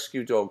got a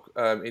rescue dog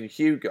in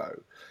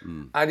Hugo,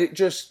 and it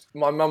just,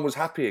 my mum was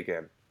happy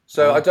again.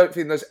 So I don't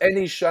think there's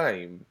any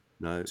shame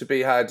to be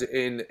had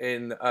in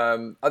and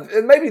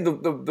maybe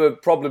the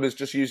problem is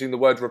just using the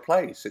word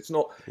replace. It's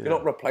not, you're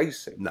not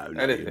replacing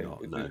anything.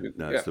 You're not.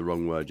 No, it's the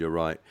wrong word. You're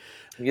right.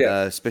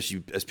 Yeah.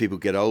 Especially as people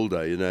get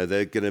older,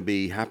 they're going to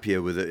be happier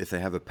with it if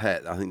they have a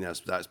pet. I think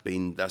that's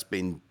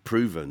been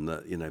proven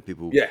that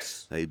people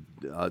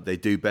they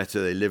do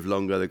better, they live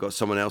longer, they've got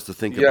someone else to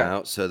think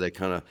about, so they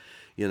kind of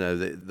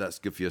that's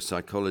good for your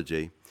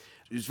psychology.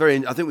 It's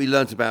I think we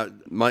learnt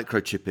about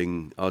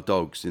microchipping our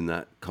dogs in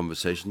that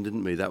conversation,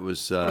 didn't we? That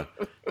was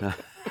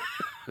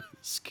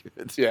it's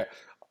good. Yeah,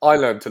 I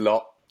learnt a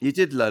lot. You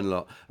did learn a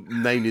lot,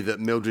 namely that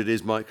Mildred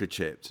is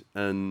microchipped.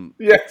 And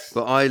yes.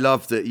 But I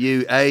love that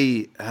you,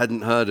 A,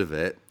 hadn't heard of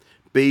it,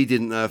 B,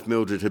 didn't know if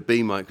Mildred had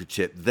been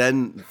microchipped,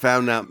 then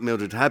found out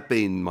Mildred had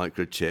been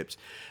microchipped,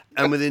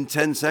 and within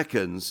 10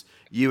 seconds,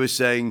 you were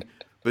saying,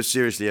 but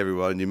seriously,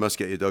 everyone, you must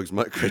get your dogs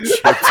microchipped.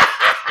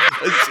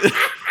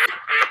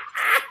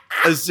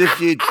 As if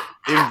you'd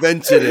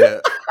invented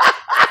it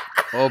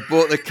or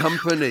bought the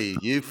company.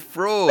 You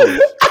fraud.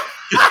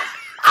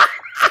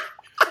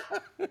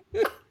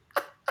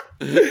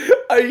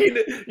 Oh,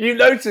 you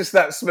noticed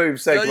that smooth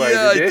segue,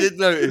 yeah, did you? I did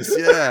notice,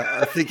 yeah.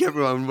 I think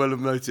everyone will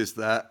have noticed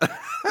that.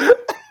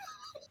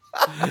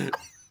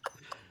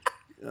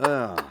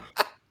 No,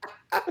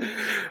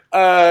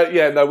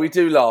 we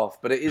do laugh,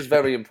 but it is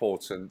very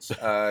important.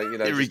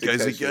 Here he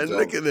goes again,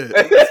 look at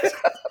it.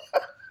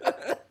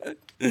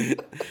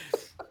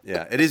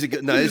 Yeah, it is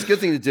it's a good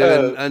thing to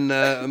do, and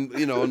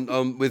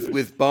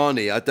with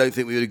Barney, I don't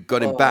think we would have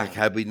got him back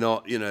had we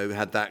not,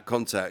 had that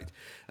contact.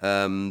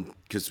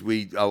 Because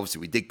we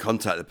did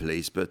contact the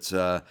police, but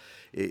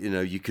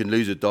you can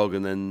lose a dog,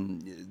 and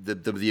then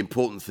the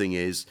important thing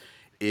is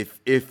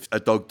if a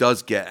dog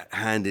does get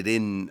handed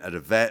in at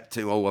a vet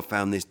I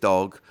found this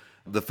dog,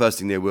 the first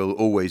thing they will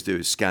always do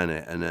is scan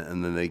it, and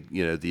then they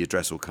the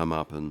address will come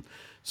up, and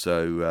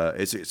so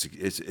it's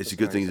a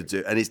good thing to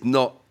do, and it's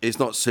not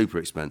super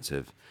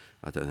expensive,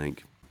 I don't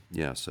think.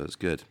 Yeah, so it's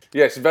good.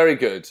 Yes, very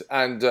good.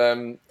 And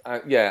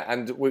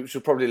and we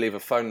should probably leave a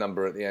phone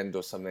number at the end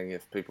or something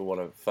if people want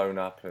to phone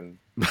up. And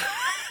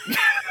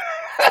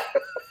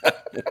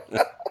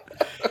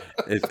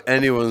if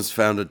anyone's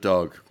found a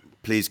dog,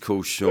 please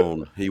call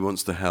Sean. He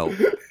wants to help.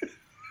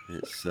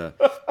 It's yeah.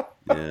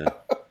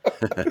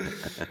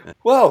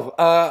 Well,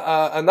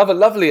 another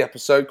lovely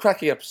episode,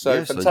 cracking episode,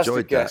 Yes, I fantastic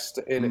enjoyed that. guest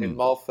in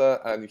Martha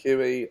and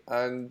Huey.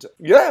 And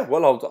yeah,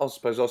 well, I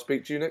suppose I'll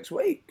speak to you next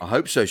week. I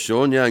hope so,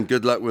 Sean. Yeah, and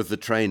good luck with the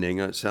training.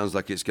 It sounds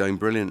like it's going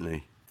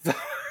brilliantly.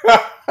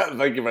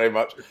 Thank you very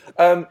much.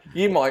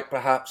 You might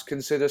perhaps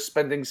consider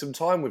spending some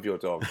time with your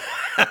dog.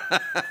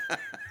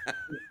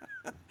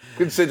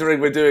 Considering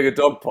we're doing a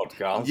dog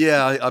podcast.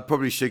 Yeah, I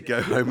probably should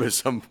go home at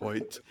some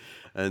point.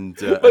 And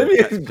Maybe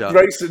catch up.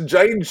 Grace and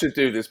Jane should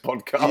do this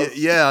podcast.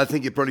 Yeah, I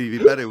think it'd probably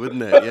be better,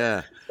 wouldn't it?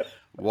 Yeah.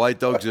 Why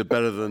dogs are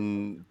better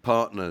than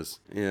partners.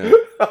 Yeah.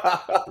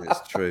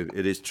 It's true.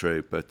 It is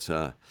true. But,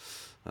 oh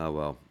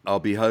well. I'll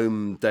be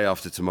home day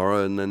after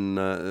tomorrow, and then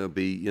it'll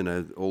be,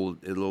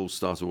 it'll all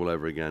start all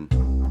over again.